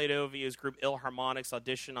heard of Plato via his group Ilharmonics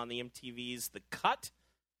audition on the MTV's The Cut,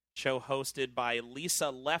 show hosted by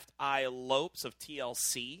Lisa Left Eye Lopes of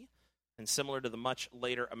TLC, and similar to the much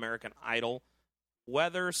later American Idol.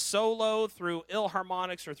 Whether solo through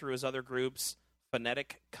Ilharmonics or through his other groups,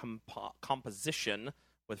 Phonetic Composition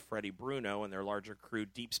with Freddie Bruno and their larger crew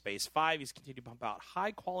Deep Space 5, he's continued to pump out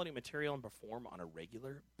high-quality material and perform on a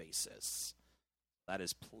regular basis. That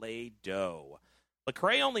is Play-Doh.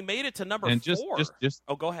 Lecrae only made it to number 4. Just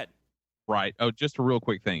go ahead. Right. Oh, just a real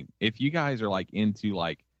quick thing. If you guys are like into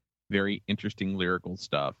like very interesting lyrical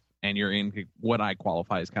stuff, and you're into what I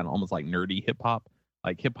qualify as kind of almost like nerdy hip hop,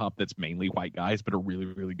 like hip hop that's mainly white guys but are really,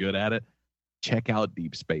 really good at it, check out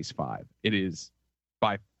Deep Space 5. It is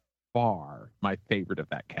by far my favorite of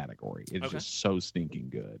that category. It's just so stinking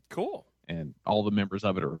good. Cool. And all the members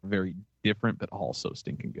of it are very different, but also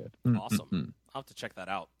stinking good. Awesome. I'll have to check that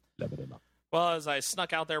out. Love it. Well, as I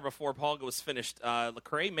snuck out there before Paul was finished,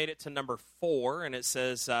 Lecrae made it to number 4, and it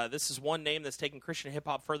says, this is one name that's taken Christian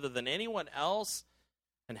hip-hop further than anyone else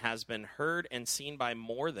and has been heard and seen by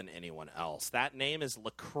more than anyone else. That name is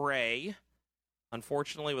Lecrae.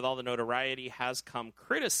 Unfortunately, with all the notoriety has come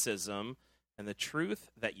criticism and the truth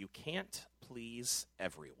that you can't please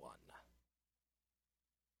everyone.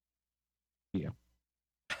 Yeah.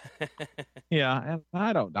 Yeah, and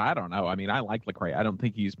I don't know. I mean, I like Lecrae. I don't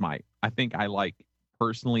think I think I like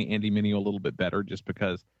personally Andy Mineo a little bit better, just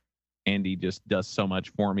because Andy just does so much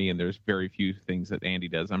for me, and there's very few things that Andy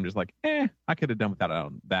does. I'm just like, I could have done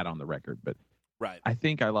without that on the record. But right, I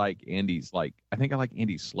think I like Andy's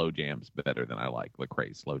slow jams better than I like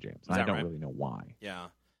Lecrae's slow jams. I don't really know why. Yeah.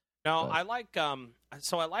 No, I like I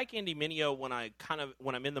like Andy Mineo when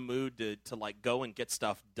I'm in the mood to like go and get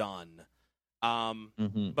stuff done.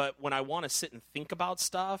 But when I want to sit and think about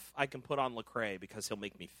stuff, I can put on Lecrae because he'll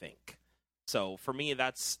make me think. So for me,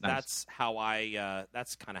 that's how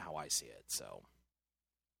that's kind of how I see it. So,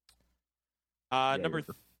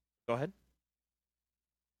 go ahead.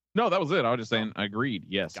 No, that was it. I was just saying, agreed.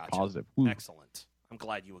 Yes, gotcha. Positive. Excellent. I'm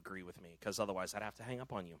glad you agree with me, because otherwise I'd have to hang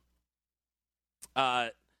up on you.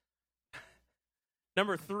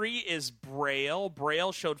 Number 3 is Braille.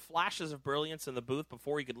 Braille showed flashes of brilliance in the booth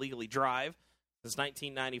before he could legally drive. Since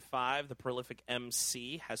 1995, the prolific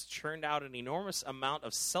MC has churned out an enormous amount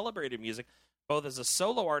of celebrated music, both as a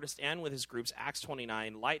solo artist and with his groups Axe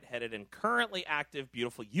 29, Lightheaded, and currently active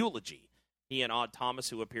Beautiful Eulogy. He and Odd Thomas,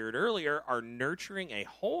 who appeared earlier, are nurturing a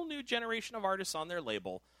whole new generation of artists on their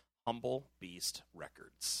label, Humble Beast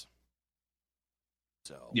Records.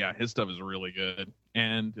 So yeah, his stuff is really good,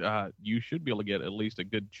 and you should be able to get at least a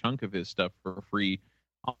good chunk of his stuff for free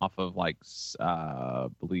off of I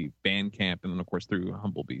believe Bandcamp, and then of course through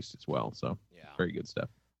Humble Beast as well. So yeah, very good stuff.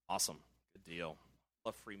 Awesome, good deal.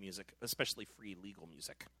 Love free music, especially free legal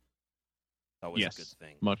music. Always a good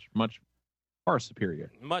thing. Much far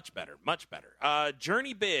superior. Much better.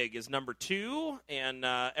 Journey Big is number 2, and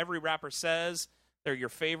every rapper says they're your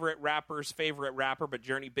favorite rapper's favorite rapper, but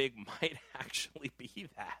Journey Big might actually be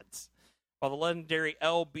that. While the legendary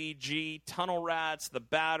LBG, Tunnel Rats, the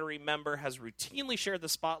Battery member, has routinely shared the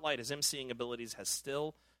spotlight, his emceeing abilities has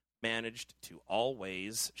still managed to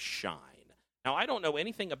always shine. Now, I don't know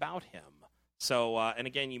anything about him. So, and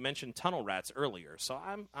again, you mentioned Tunnel Rats earlier, so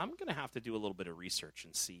I'm going to have to do a little bit of research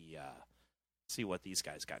and see what these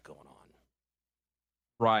guys got going on.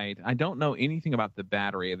 Right. I don't know anything about the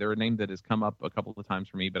Battery. They're a name that has come up a couple of times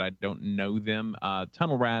for me, but I don't know them.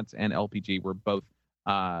 Tunnel Rats and LPG were both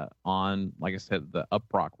on, like I said, the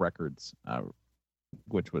Uprock Records,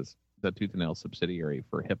 which was the Tooth and Nail subsidiary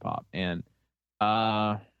for hip hop. And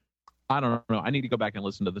I don't know. I need to go back and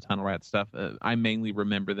listen to the Tunnel Rats stuff. I mainly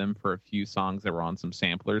remember them for a few songs that were on some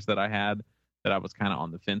samplers that I had that I was kind of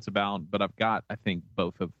on the fence about. But I've got, I think,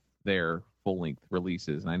 both of their full-length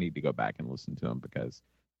releases, and I need to go back and listen to them because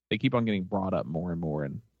they keep on getting brought up more and more,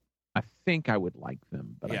 and I think I would like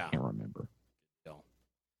them, but I can't remember.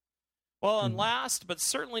 Well, and last but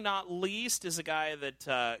certainly not least is a guy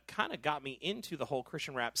that kind of got me into the whole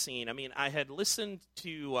Christian rap scene. I mean, I had listened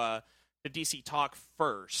to DC Talk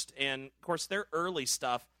first, and of course their early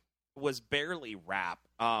stuff was barely rap,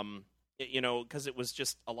 because it was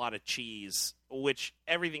just a lot of cheese, which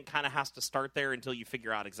everything kind of has to start there until you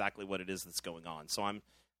figure out exactly what it is that's going on. So I'm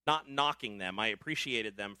not knocking them. I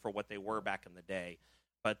appreciated them for what they were back in the day.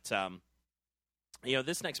 But,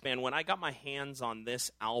 this next band, when I got my hands on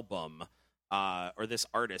this album, or this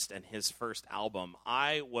artist and his first album,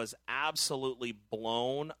 I was absolutely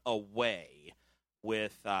blown away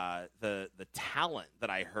with the talent that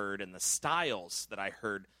I heard and the styles that I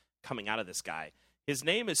heard coming out of this guy. His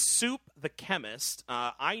name is Soup the Chemist.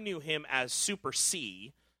 I knew him as Super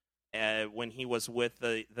C when he was with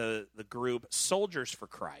the group Soldiers for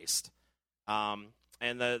Christ.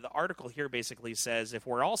 And the article here basically says, if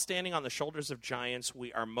we're all standing on the shoulders of giants,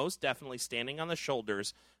 we are most definitely standing on the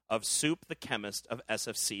shoulders of Soup the Chemist of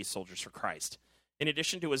SFC Soldiers for Christ. In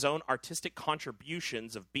addition to his own artistic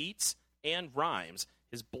contributions of beats and rhymes,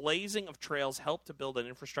 his blazing of trails helped to build an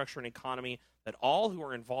infrastructure and economy that all who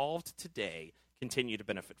are involved today continue to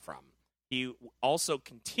benefit from. He also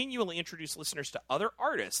continually introduced listeners to other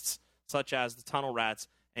artists, such as the Tunnel Rats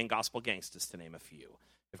and Gospel Gangstas, to name a few.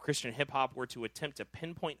 If Christian hip-hop were to attempt to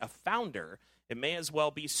pinpoint a founder, it may as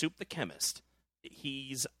well be Soup the Chemist.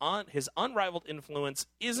 His unrivaled influence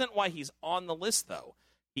isn't why he's on the list, though.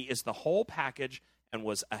 He is the whole package and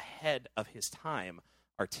was ahead of his time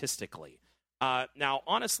artistically. Now,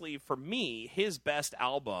 honestly, for me, his best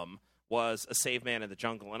album was A Save Man in the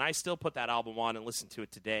Jungle, and I still put that album on and listen to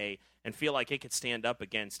it today and feel like it could stand up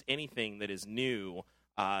against anything that is new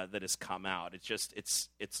that has come out.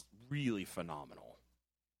 It's really phenomenal.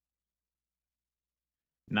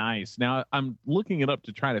 Nice. Now, I'm looking it up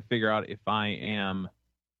to try to figure out if I am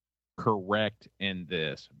correct in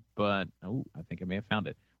this, but I think I may have found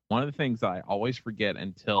it. One of the things I always forget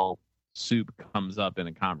until Soup comes up in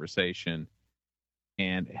a conversation,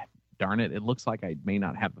 and darn it, it looks like I may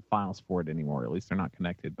not have the files for it anymore. At least they're not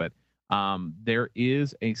connected. But there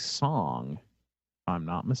is a song, if I'm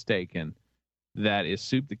not mistaken, that is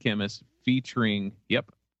Soup the Chemist featuring,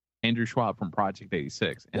 Andrew Schwab from Project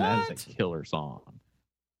 86. And that is a killer song.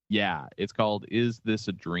 Yeah, it's called Is This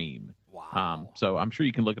a Dream? Wow. So I'm sure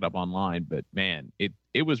you can look it up online, but man,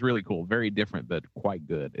 it was really cool. Very different, but quite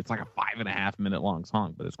good. It's like a 5.5 minute long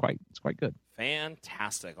song, but it's quite good.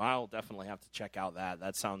 Fantastic. I'll definitely have to check out that.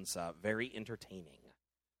 That sounds very entertaining.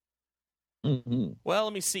 Mm-hmm. Well,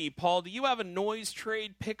 let me see. Paul, do you have a noise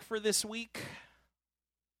trade pick for this week?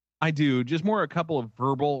 I do. Just a couple of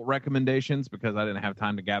verbal recommendations because I didn't have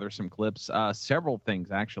time to gather some clips. Several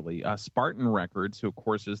things, actually. Spartan Records, who, of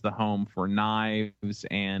course, is the home for Knives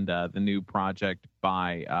and the new project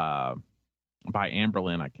by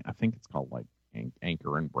Amberlin. I think it's called like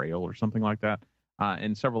Anchor and Braille or something like that.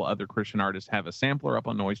 And several other Christian artists have a sampler up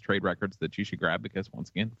on Noise Trade Records that you should grab because, once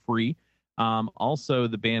again, free. Also,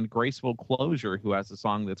 the band Graceful Closure, who has a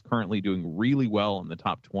song that's currently doing really well in the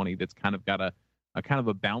top 20 that's kind of got a kind of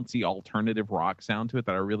a bouncy alternative rock sound to it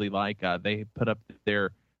that I really like. They put up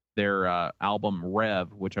their album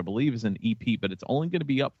Rev, which I believe is an EP, but it's only going to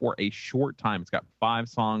be up for a short time. It's got 5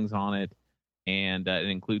 songs on it, and it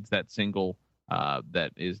includes that single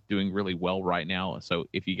that is doing really well right now. So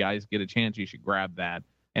if you guys get a chance, you should grab that.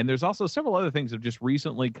 And there's also several other things that have just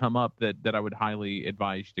recently come up that I would highly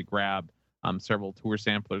advise you to grab. Several tour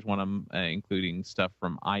samplers, one of them including stuff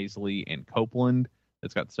from Isley and Copeland.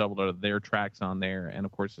 It's got several of their tracks on there. And,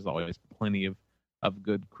 of course, there's always plenty of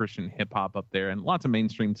good Christian hip-hop up there and lots of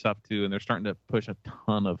mainstream stuff, too. And they're starting to push a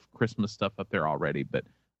ton of Christmas stuff up there already. But,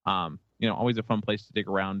 always a fun place to dig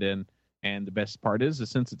around in. And the best part is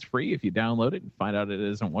since it's free, if you download it and find out it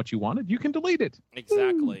isn't what you wanted, you can delete it.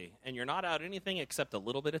 Exactly. Woo. And you're not out anything except a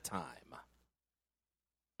little bit of time.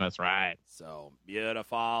 That's right. So,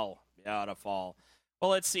 beautiful. Beautiful. Well,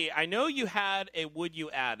 let's see. I know you had a Would You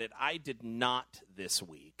Add It. I did not this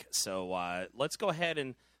week. So let's go ahead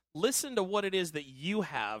and listen to what it is that you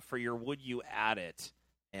have for your Would You Add It,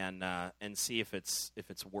 and see if it's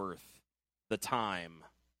worth the time.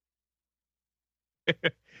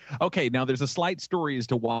 Okay, now there's a slight story as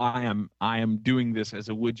to why I am doing this as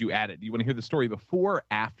a Would You Add It. Do you want to hear the story before or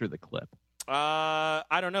after the clip?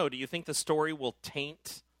 I don't know. Do you think the story will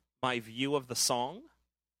taint my view of the song?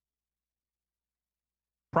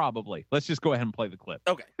 Probably. Let's just go ahead and play the clip.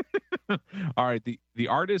 Okay. All right. The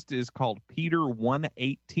artist is called Peter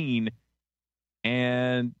 118,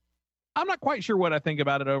 and I'm not quite sure what I think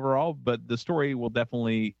about it overall, but the story will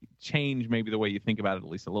definitely change maybe the way you think about it at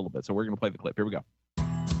least a little bit. So we're going to play the clip. Here we go.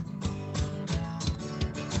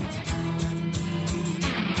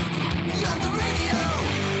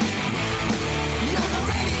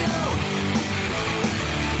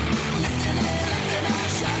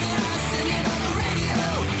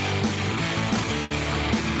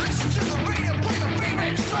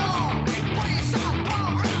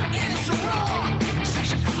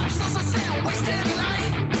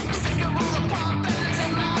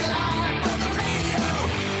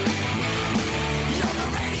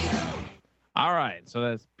 All right, so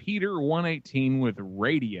that's Peter 118 with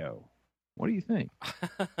Radio. What do you think?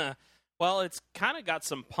 Well, it's kind of got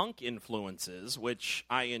some punk influences, which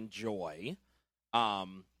I enjoy.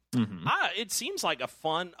 It seems like a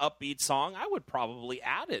fun, upbeat song. I would probably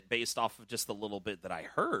add it based off of just the little bit that I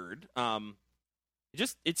heard.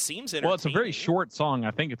 It seems entertaining. Well, it's a very short song.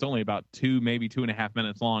 I think it's only about 2, maybe 2.5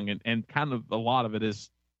 minutes long, and kind of a lot of it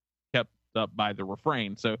is kept up by the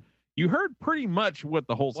refrain. So you heard pretty much what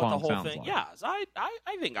the whole song sounds like. Yeah, I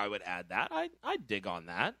think I would add that. I'd dig on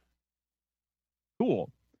that. Cool.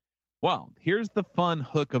 Well, here's the fun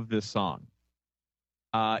hook of this song.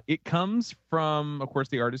 It comes from, of course,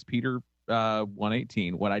 the artist Peter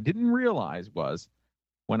 118. What I didn't realize was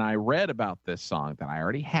when I read about this song that I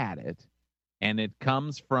already had it, and it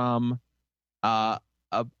comes from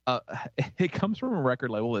it comes from a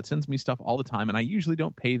record label that sends me stuff all the time, and I usually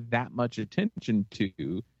don't pay that much attention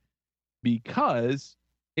to because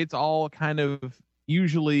it's all kind of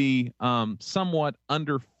usually somewhat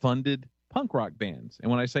underfunded punk rock bands.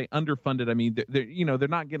 And when I say underfunded, I mean they're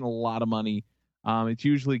not getting a lot of money. It's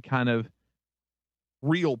usually kind of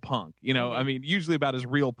real punk, I mean, usually about as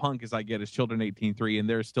real punk as I get is Children 18-3, and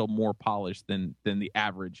they're still more polished than the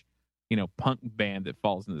average, punk band that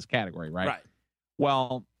falls in this category, right? Right.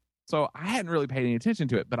 Well, so I hadn't really paid any attention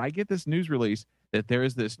to it, but I get this news release that there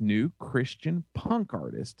is this new Christian punk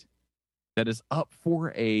artist that is up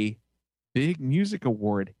for a big music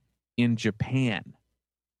award in Japan.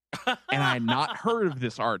 And I had not heard of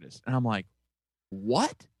this artist. And I'm like,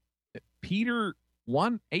 what? Peter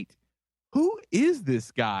 118? Who is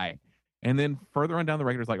this guy? And then further on down the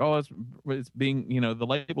record, it's like, oh, it's being, the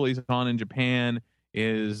label he's on in Japan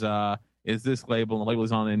is this label, and the label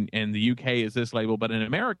he's on in the UK is this label, but in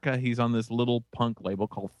America, he's on this little punk label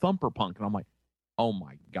called Thumper Punk. And I'm like, oh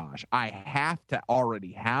my gosh, I have to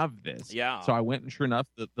already have this. Yeah. So I went, and sure enough,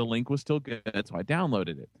 the link was still good, so I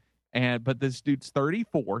downloaded it. But this dude's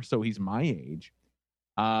 34, so he's my age.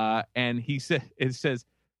 And it says,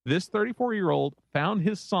 this 34-year-old found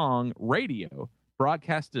his song Radio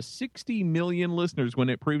broadcast to 60 million listeners when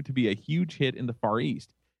it proved to be a huge hit in the Far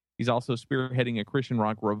East. He's also spearheading a Christian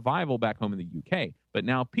rock revival back home in the UK. But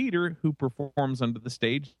now Peter, who performs under the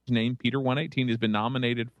stage name Peter 118, has been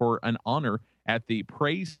nominated for an honor at the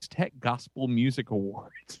Praise Tech Gospel Music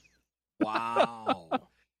Awards. Wow.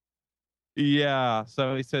 Yeah,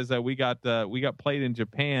 so he says that we got played in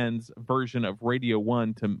Japan's version of Radio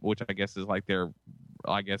 1, which I guess is like their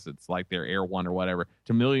Air 1 or whatever,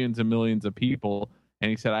 to millions and millions of people. And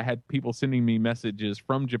he said, I had people sending me messages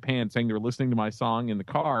from Japan saying they were listening to my song in the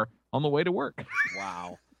car on the way to work.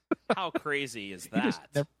 Wow. How crazy is that?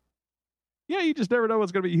 You just never know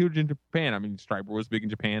what's going to be huge in Japan. I mean, Striper was big in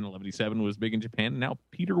Japan, 1187 was big in Japan, and now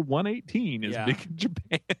Peter 118 is big in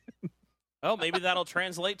Japan. Well, maybe that'll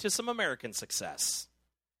translate to some American success.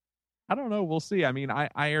 I don't know. We'll see. I mean, I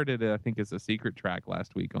aired it, I think, as a secret track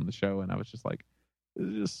last week on the show, and I was just like, this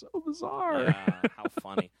is just so bizarre. Yeah, how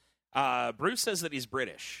funny. Bruce says that he's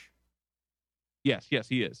British. Yes,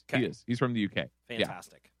 he is. Okay. He is. He's from the UK.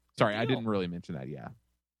 Fantastic. Yeah. Sorry, I didn't really mention that. Yeah.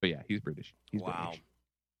 But yeah, he's British. He's wow. British.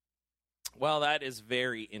 Well, that is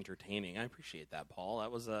very entertaining. I appreciate that, Paul.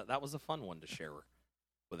 That was a fun one to share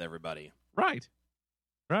with everybody. Right.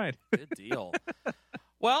 Good deal.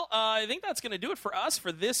 Well, I think that's going to do it for us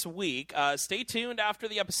for this week. Stay tuned after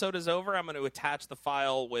the episode is over. I'm going to attach the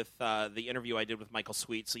file with the interview I did with Michael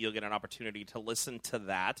Sweet, so you'll get an opportunity to listen to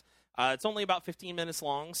that. It's only about 15 minutes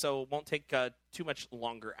long, so it won't take too much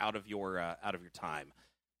longer out of your time.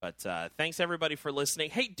 But thanks everybody for listening.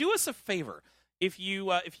 Hey, do us a favor. If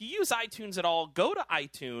you use iTunes at all, go to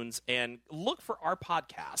iTunes and look for our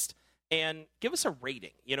podcast and give us a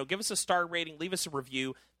rating. Give us a star rating, leave us a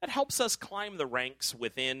review. That helps us climb the ranks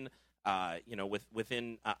within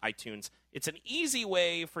iTunes. It's an easy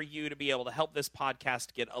way for you to be able to help this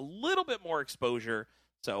podcast get a little bit more exposure.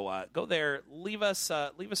 So go there, leave us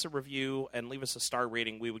a review, and leave us a star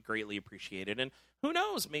rating. We would greatly appreciate it. And who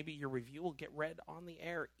knows, maybe your review will get read on the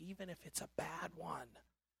air, even if it's a bad one.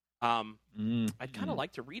 I'd kind of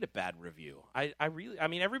like to read a bad review. I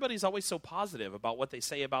mean, everybody's always so positive about what they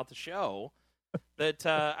say about the show that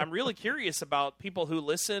I'm really curious about people who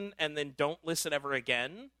listen and then don't listen ever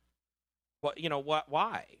again.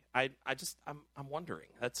 Why? I'm wondering.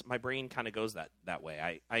 That's my brain kind of goes that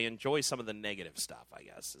way. I enjoy some of the negative stuff, I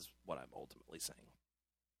guess, is what I'm ultimately saying.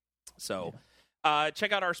 So,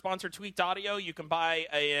 check out our sponsor, Tweaked Audio. You can buy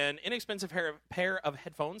an inexpensive pair of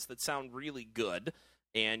headphones that sound really good,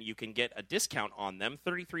 and you can get a discount on them,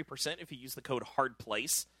 33% if you use the code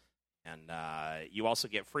HARDPLACE. And you also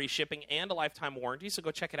get free shipping and a lifetime warranty, so go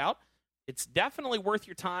check it out. It's definitely worth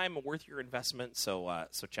your time, worth your investment, so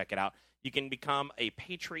check it out. You can become a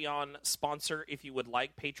Patreon sponsor if you would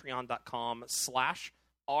like,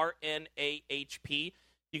 patreon.com/RNAHP.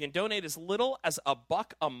 You can donate as little as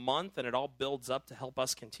 $1 a month, and it all builds up to help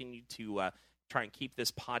us continue to try and keep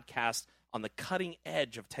this podcast on the cutting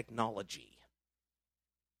edge of technology.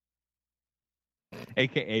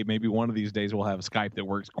 AKA, maybe one of these days we'll have a Skype that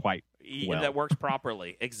works quite well. That works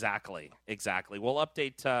properly. Exactly. We'll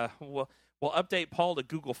update We'll update Paul to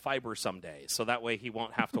Google Fiber someday, so that way he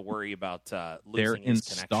won't have to worry about losing his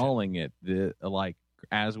connection. They're installing it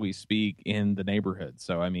as we speak in the neighborhood.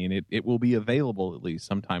 So I mean, it will be available at least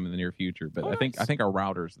sometime in the near future. But I think our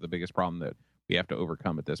routers are the biggest problem that we have to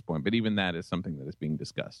overcome at this point. But even that is something that is being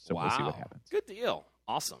discussed. So we'll see what happens. Good deal.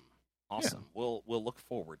 Awesome. Yeah. We'll look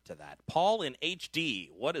forward to that. Paul in HD.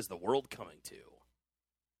 What is the world coming to?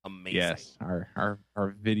 Amazing. Yes, our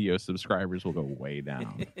video subscribers will go way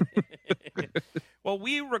down. Well,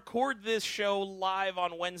 we record this show live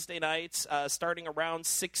on Wednesday nights, starting around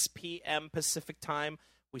 6 p.m. Pacific time.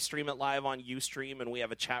 We stream it live on Ustream, and we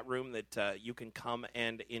have a chat room that you can come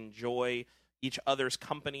and enjoy each other's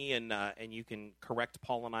company, and you can correct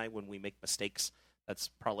Paul and I when we make mistakes. That's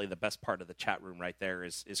probably the best part of the chat room right there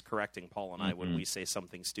is correcting Paul and I when we say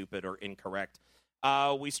something stupid or incorrect.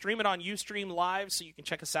 We stream it on Ustream Live, so you can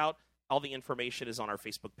check us out. All the information is on our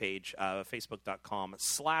Facebook page,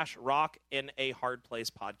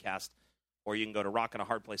 facebook.com/RockInAHardPlacePodcast, or you can go to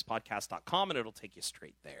rockinaHardPlacePodcast.com, and it'll take you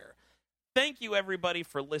straight there. Thank you, everybody,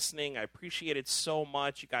 for listening. I appreciate it so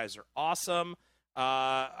much. You guys are awesome.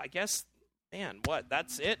 I guess,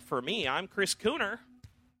 that's it for me. I'm Chris Cooner.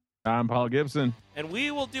 I'm Paul Gibson. And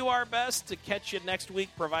we will do our best to catch you next week,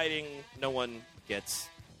 providing no one gets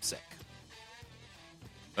sick.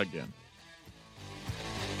 Again.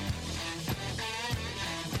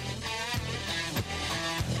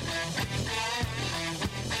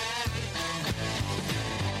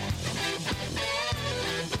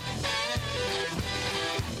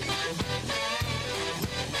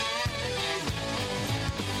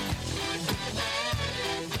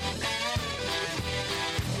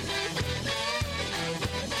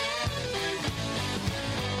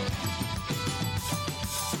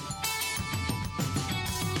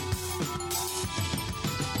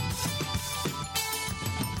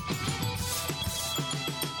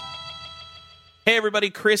 Hey everybody,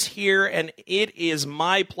 Chris here, and it is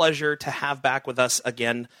my pleasure to have back with us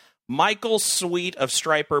again Michael Sweet of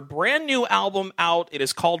Stryper. Brand new album out. It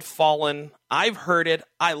is called Fallen. I've heard it.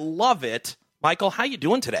 I love it. Michael, how you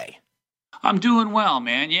doing today? I'm doing well,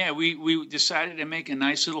 man. Yeah, we decided to make a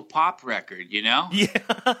nice little pop record, you know?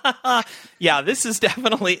 Yeah, yeah. This is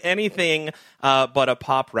definitely anything but a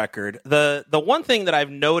pop record. The one thing that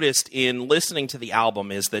I've noticed in listening to the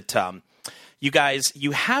album is that you guys,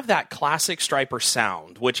 you have that classic Stryper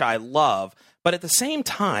sound, which I love, but at the same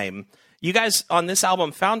time, you guys on this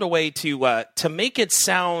album found a way to make it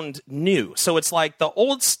sound new. So it's like the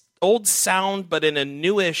old sound, but in a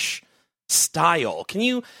newish style. Can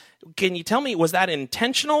you tell me, was that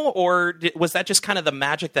intentional, or was that just kind of the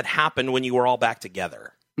magic that happened when you were all back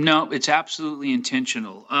together? No, it's absolutely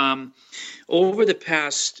intentional. Over the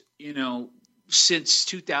past, since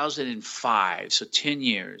 2005, so 10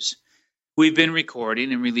 years, we've been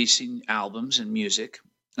recording and releasing albums and music.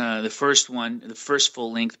 The first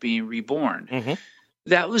full length being Reborn. Mm-hmm.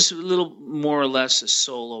 That was a little more or less a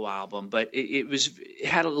solo album, but it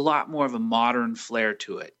had a lot more of a modern flair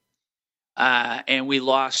to it. And we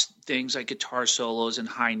lost things like guitar solos and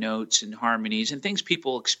high notes and harmonies and things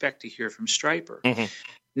people expect to hear from Stryper. Mm-hmm.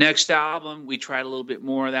 Next album, we tried a little bit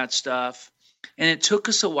more of that stuff. And it took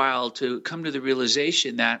us a while to come to the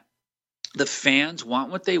realization that the fans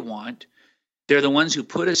want what they want. They're the ones who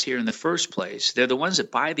put us here in the first place. They're the ones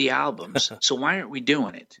that buy the albums. So why aren't we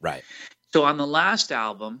doing it? Right. So on the last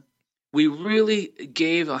album, we really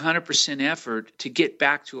gave 100% effort to get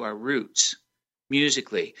back to our roots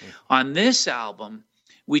musically. On this album,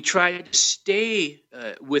 we tried to stay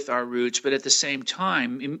with our roots, but at the same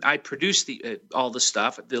time, I produced all the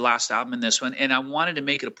stuff, the last album and this one, and I wanted to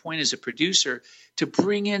make it a point as a producer to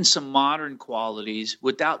bring in some modern qualities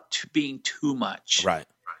without being too much. Right.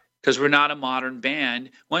 Because we're not a modern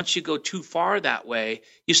band. Once you go too far that way,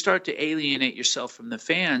 you start to alienate yourself from the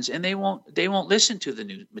fans, and they won't listen to the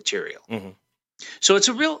new material. Mm-hmm. So it's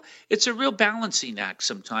a real balancing act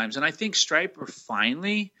sometimes, and I think Stryper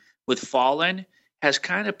finally with Fallen has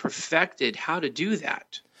kind of perfected how to do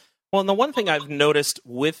that. Well, and the one thing I've noticed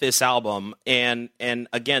with this album, and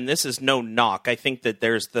again, this is no knock. I think that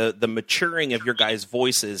there's the maturing of your guys'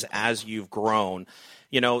 voices as you've grown.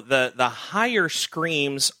 You know, the higher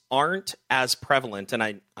screams aren't as prevalent,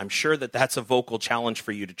 and I'm sure that that's a vocal challenge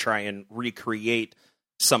for you to try and recreate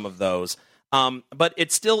some of those. But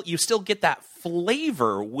you still get that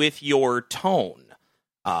flavor with your tone.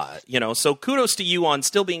 So kudos to you on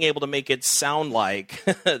still being able to make it sound like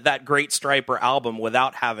that great Stryper album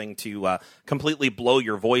without having to completely blow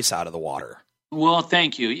your voice out of the water. Well,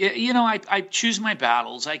 thank you. I choose my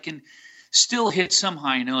battles. I can still hit some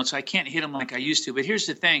high notes. I can't hit them like I used to. But here's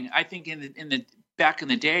the thing. I think in the back in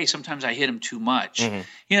the day, sometimes I hit them too much. Mm-hmm.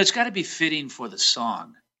 It's got to be fitting for the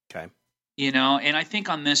song. Okay. And I think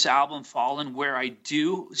on this album, Fallen, where I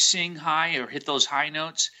do sing high or hit those high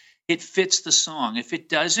notes, it fits the song. If it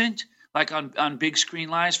doesn't, like on Big Screen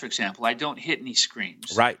Lies, for example, I don't hit any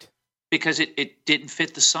screams. Right. Because it didn't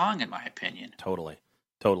fit the song, in my opinion. Totally.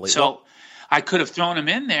 So I could have thrown them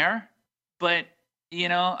in there, but,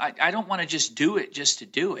 I don't want to just do it just to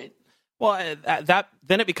do it. Well,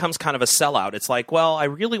 then it becomes kind of a sellout. It's like, well, I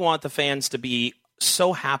really want the fans to be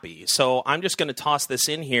so happy, so I'm just going to toss this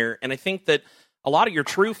in here. And I think that a lot of your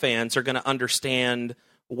true fans are going to understand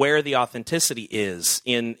where the authenticity is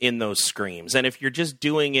in those screams. And if you're just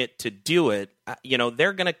doing it to do it,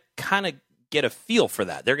 they're going to kind of get a feel for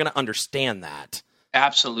that. They're going to understand that.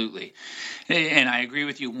 Absolutely. And I agree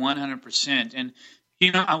with you 100%. And,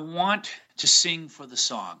 I want to sing for the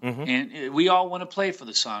song. Mm-hmm. And we all want to play for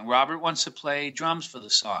the song. Robert wants to play drums for the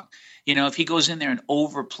song. If he goes in there and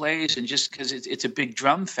overplays and just because it's a big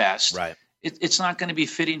drum fest, right. It's not going to be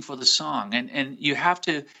fitting for the song. And you have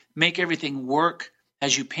to make everything work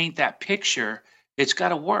as you paint that picture. It's got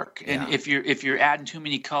to work. Yeah. And if you're adding too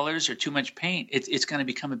many colors or too much paint, it's going to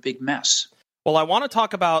become a big mess. Well, I want to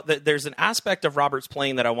talk about that. There's an aspect of Robert's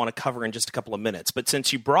playing that I want to cover in just a couple of minutes. But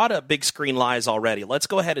since you brought up Big Screen Lies already, let's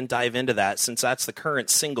go ahead and dive into that, since that's the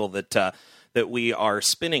current single that we are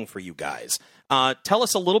spinning for you guys. Tell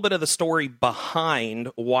us a little bit of the story behind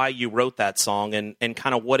why you wrote that song and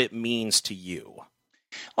kind of what it means to you.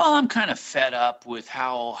 Well, I'm kind of fed up with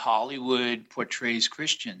how Hollywood portrays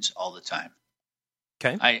Christians all the time.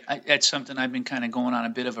 Okay. That's something I've been kind of going on a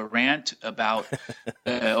bit of a rant about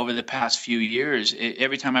over the past few years.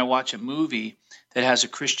 Every time I watch a movie that has a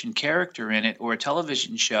Christian character in it or a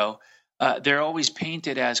television show, they're always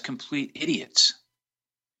painted as complete idiots.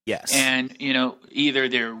 Yes. And, either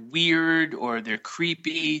they're weird or they're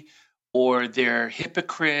creepy or they're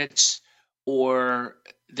hypocrites or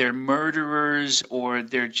they're murderers or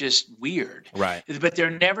they're just weird. Right. But they're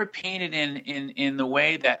never painted in the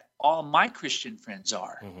way that all my Christian friends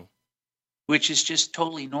are, mm-hmm. which is just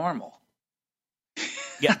totally normal.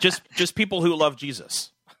 Yeah, just people who love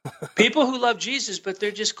Jesus. People who love Jesus, but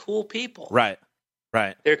they're just cool people. Right.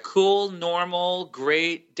 They're cool, normal,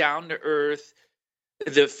 great, down to earth.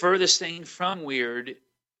 The furthest thing from weird,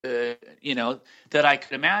 that I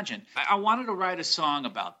could imagine. I wanted to write a song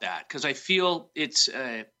about that because I feel it's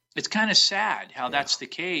kind of sad how that's the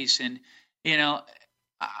case. And,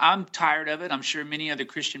 I'm tired of it. I'm sure many other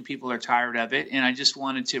Christian people are tired of it. And I just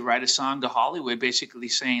wanted to write a song to Hollywood basically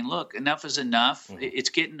saying, look, enough is enough. Mm-hmm. It's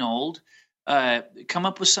getting old. Come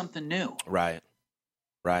up with something new. Right.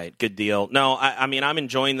 Good deal. No, I mean, I'm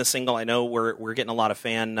enjoying the single. I know we're getting a lot of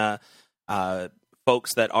fan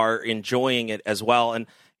folks that are enjoying it as well. And,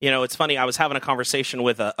 it's funny. I was having a conversation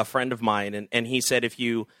with a friend of mine, and he said if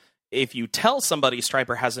you tell somebody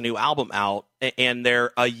Stryper has a new album out and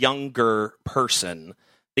they're a younger person,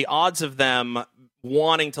 the odds of them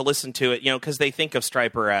wanting to listen to it, because they think of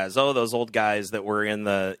Stryper as, those old guys that were in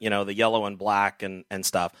the, the yellow and black and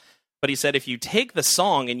stuff. But he said if you take the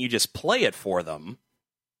song and you just play it for them,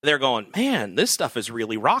 they're going, man, this stuff is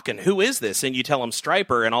really rocking. Who is this? And you tell them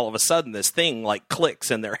Stryper, and all of a sudden this thing like clicks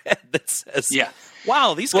in their head that says,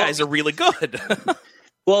 wow, these guys are really good.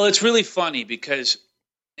 Well, it's really funny because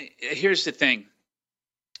here's the thing.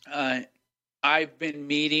 I've been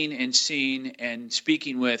meeting and seeing and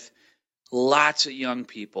speaking with lots of young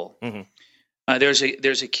people. Mm-hmm.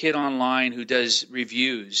 There's a kid online who does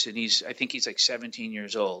reviews, and I think he's like 17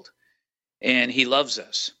 years old, and he loves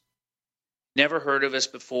us. Never heard of us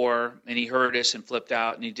before, and he heard us and flipped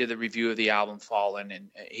out, and he did the review of the album Fallen, and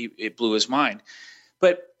it blew his mind.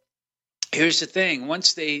 But here's the thing.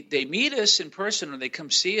 Once they meet us in person or they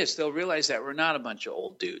come see us, they'll realize that we're not a bunch of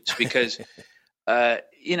old dudes because,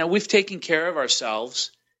 we've taken care of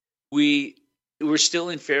ourselves. We're still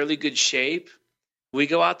in fairly good shape. We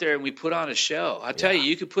go out there and we put on a show. I'll tell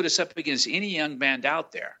you could put us up against any young band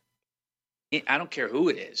out there. I don't care who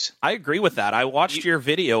it is. I agree with that. I watched your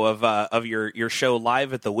video of your show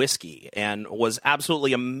live at the Whiskey and was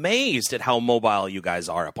absolutely amazed at how mobile you guys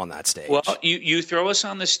are up on that stage. Well, you throw us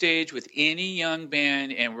on the stage with any young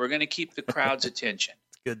band, and we're going to keep the crowd's attention.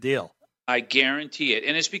 Good deal. I guarantee it.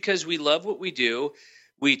 And it's because we love what we do.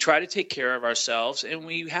 We try to take care of ourselves, and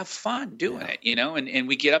we have fun doing it, and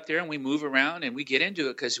we get up there and we move around and we get into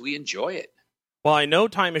it because we enjoy it. Well, I know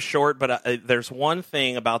time is short, but there's one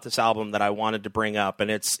thing about this album that I wanted to bring up, and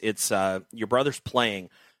it's your brother's playing.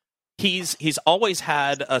 He's always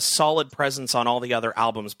had a solid presence on all the other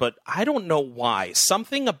albums, but I don't know why.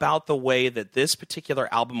 Something about the way that this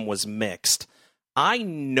particular album was mixed, I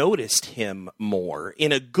noticed him more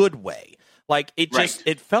in a good way. Like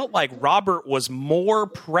it felt like Robert was more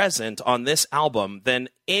present on this album than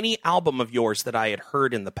any album of yours that I had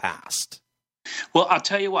heard in the past. Well, I'll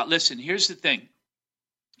tell you what. Listen, here's the thing.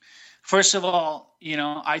 First of all,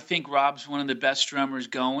 I think Rob's one of the best drummers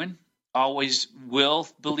going. Always will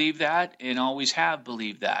believe that and always have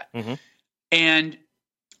believed that. Mm-hmm. And,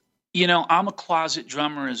 I'm a closet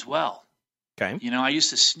drummer as well. Okay. I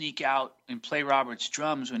used to sneak out and play Robert's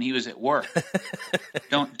drums when he was at work.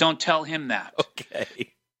 Don't tell him that.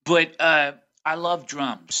 Okay. But I love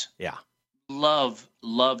drums. Yeah. Love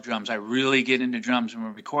drums. I really get into drums when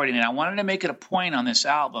we're recording. And I wanted to make it a point on this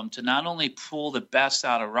album to not only pull the best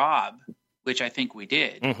out of Rob, which I think we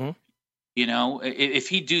did. Mm-hmm. If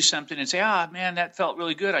he'd do something and say, man, that felt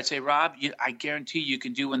really good. I'd say, Rob, I guarantee you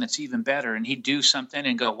can do one that's even better. And he'd do something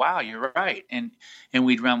and go, wow, you're right. And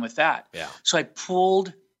we'd run with that. Yeah. So I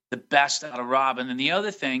pulled the best out of Rob. And then the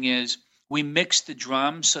other thing is we mixed the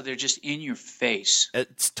drums so they're just in your face.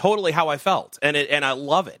 It's totally how I felt. And I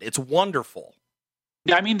love it. It's wonderful.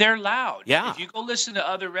 I mean, they're loud. Yeah. If you go listen to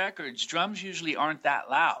other records, drums usually aren't that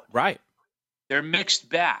loud. Right. They're mixed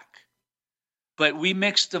back. But we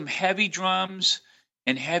mixed them heavy drums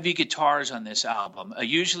and heavy guitars on this album.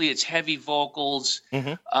 Usually it's heavy vocals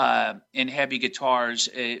and heavy guitars.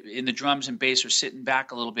 And the drums and bass are sitting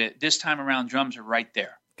back a little bit. This time around, drums are right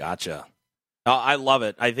there. Gotcha. I love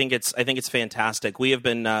it. I think it's fantastic. We've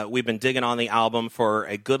been digging on the album for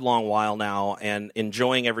a good long while now and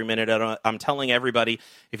enjoying every minute. I'm telling everybody,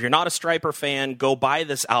 if you're not a Stryper fan, go buy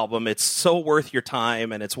this album. It's so worth your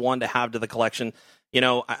time, and it's one to have to the collection.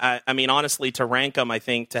 I mean, honestly, to rank them, I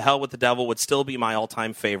think To Hell with the Devil would still be my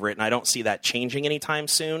all-time favorite, and I don't see that changing anytime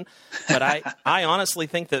soon. But I honestly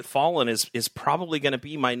think that Fallen is probably going to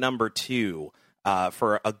be my number 2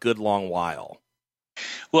 for a good long while.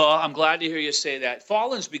 Well, I'm glad to hear you say that.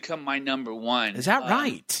 Fallen's become my number 1. Is that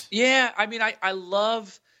right? Yeah. I mean, I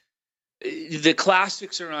love the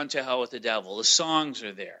classics are on To Hell with the Devil. The songs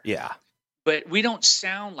are there. Yeah. But we don't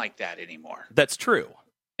sound like that anymore. That's true.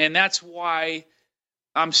 And that's why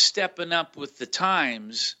I'm stepping up with the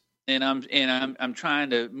times, and I'm trying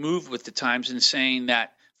to move with the times and saying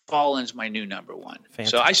that Fallen's my new number 1. Fantastic.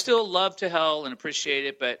 So I still love To Hell and appreciate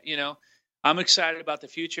it, but I'm excited about the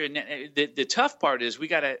future. And the tough part is we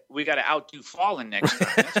gotta outdo Fallen next time.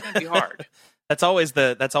 That's gonna be hard. That's always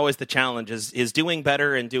the challenge is doing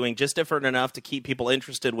better and doing just different enough to keep people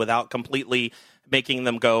interested without completely making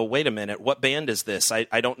them go, wait a minute, what band is this?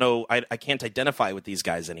 I don't know. I can't identify with these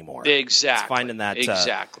guys anymore. Exactly. It's finding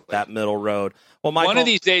that middle road. Well, Michael, one of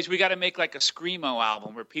these days we got to make like a Screamo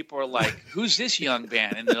album where people are like, who's this young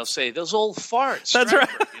band? And they'll say, those old farts. That's right.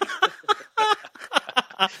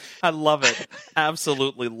 I love it.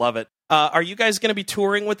 Absolutely love it. Are you guys going to be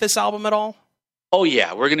touring with this album at all? Oh,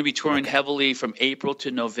 yeah. We're going to be touring heavily from April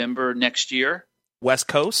to November next year. West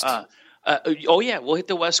Coast? Oh, yeah. We'll hit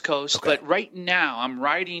the West Coast. Okay. But right now, I'm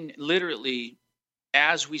writing literally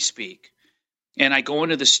as we speak. And I go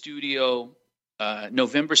into the studio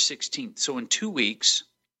November 16th. So in 2 weeks,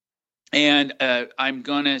 And I'm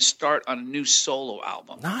going to start on a new solo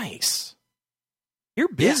album. Nice. You're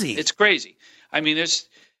busy. Yeah, it's crazy. I mean, there's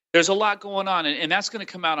a lot going on, and that's going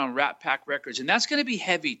to come out on Rat Pack Records, and that's going to be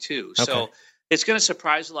heavy too. Okay. So it's going to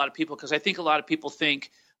surprise a lot of people because I think a lot of people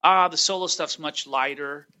think, the solo stuff's much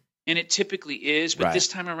lighter, and it typically is, but this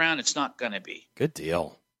time around it's not going to be. Good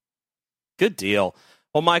deal. Good deal.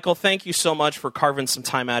 Well, Michael, thank you so much for carving some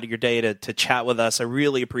time out of your day to chat with us. I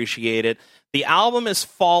really appreciate it. The album is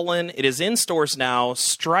Fallen. It is in stores now.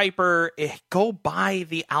 Striper, go buy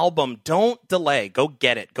the album. Don't delay. Go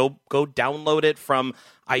get it. Go download it from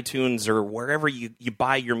iTunes or wherever you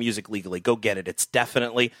buy your music legally. Go get it. It's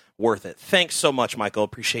definitely worth it. Thanks so much, Michael.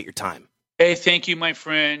 Appreciate your time. Hey, thank you, my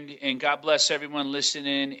friend, and God bless everyone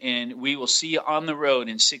listening, and we will see you on the road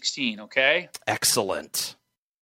in 2016, okay? Excellent.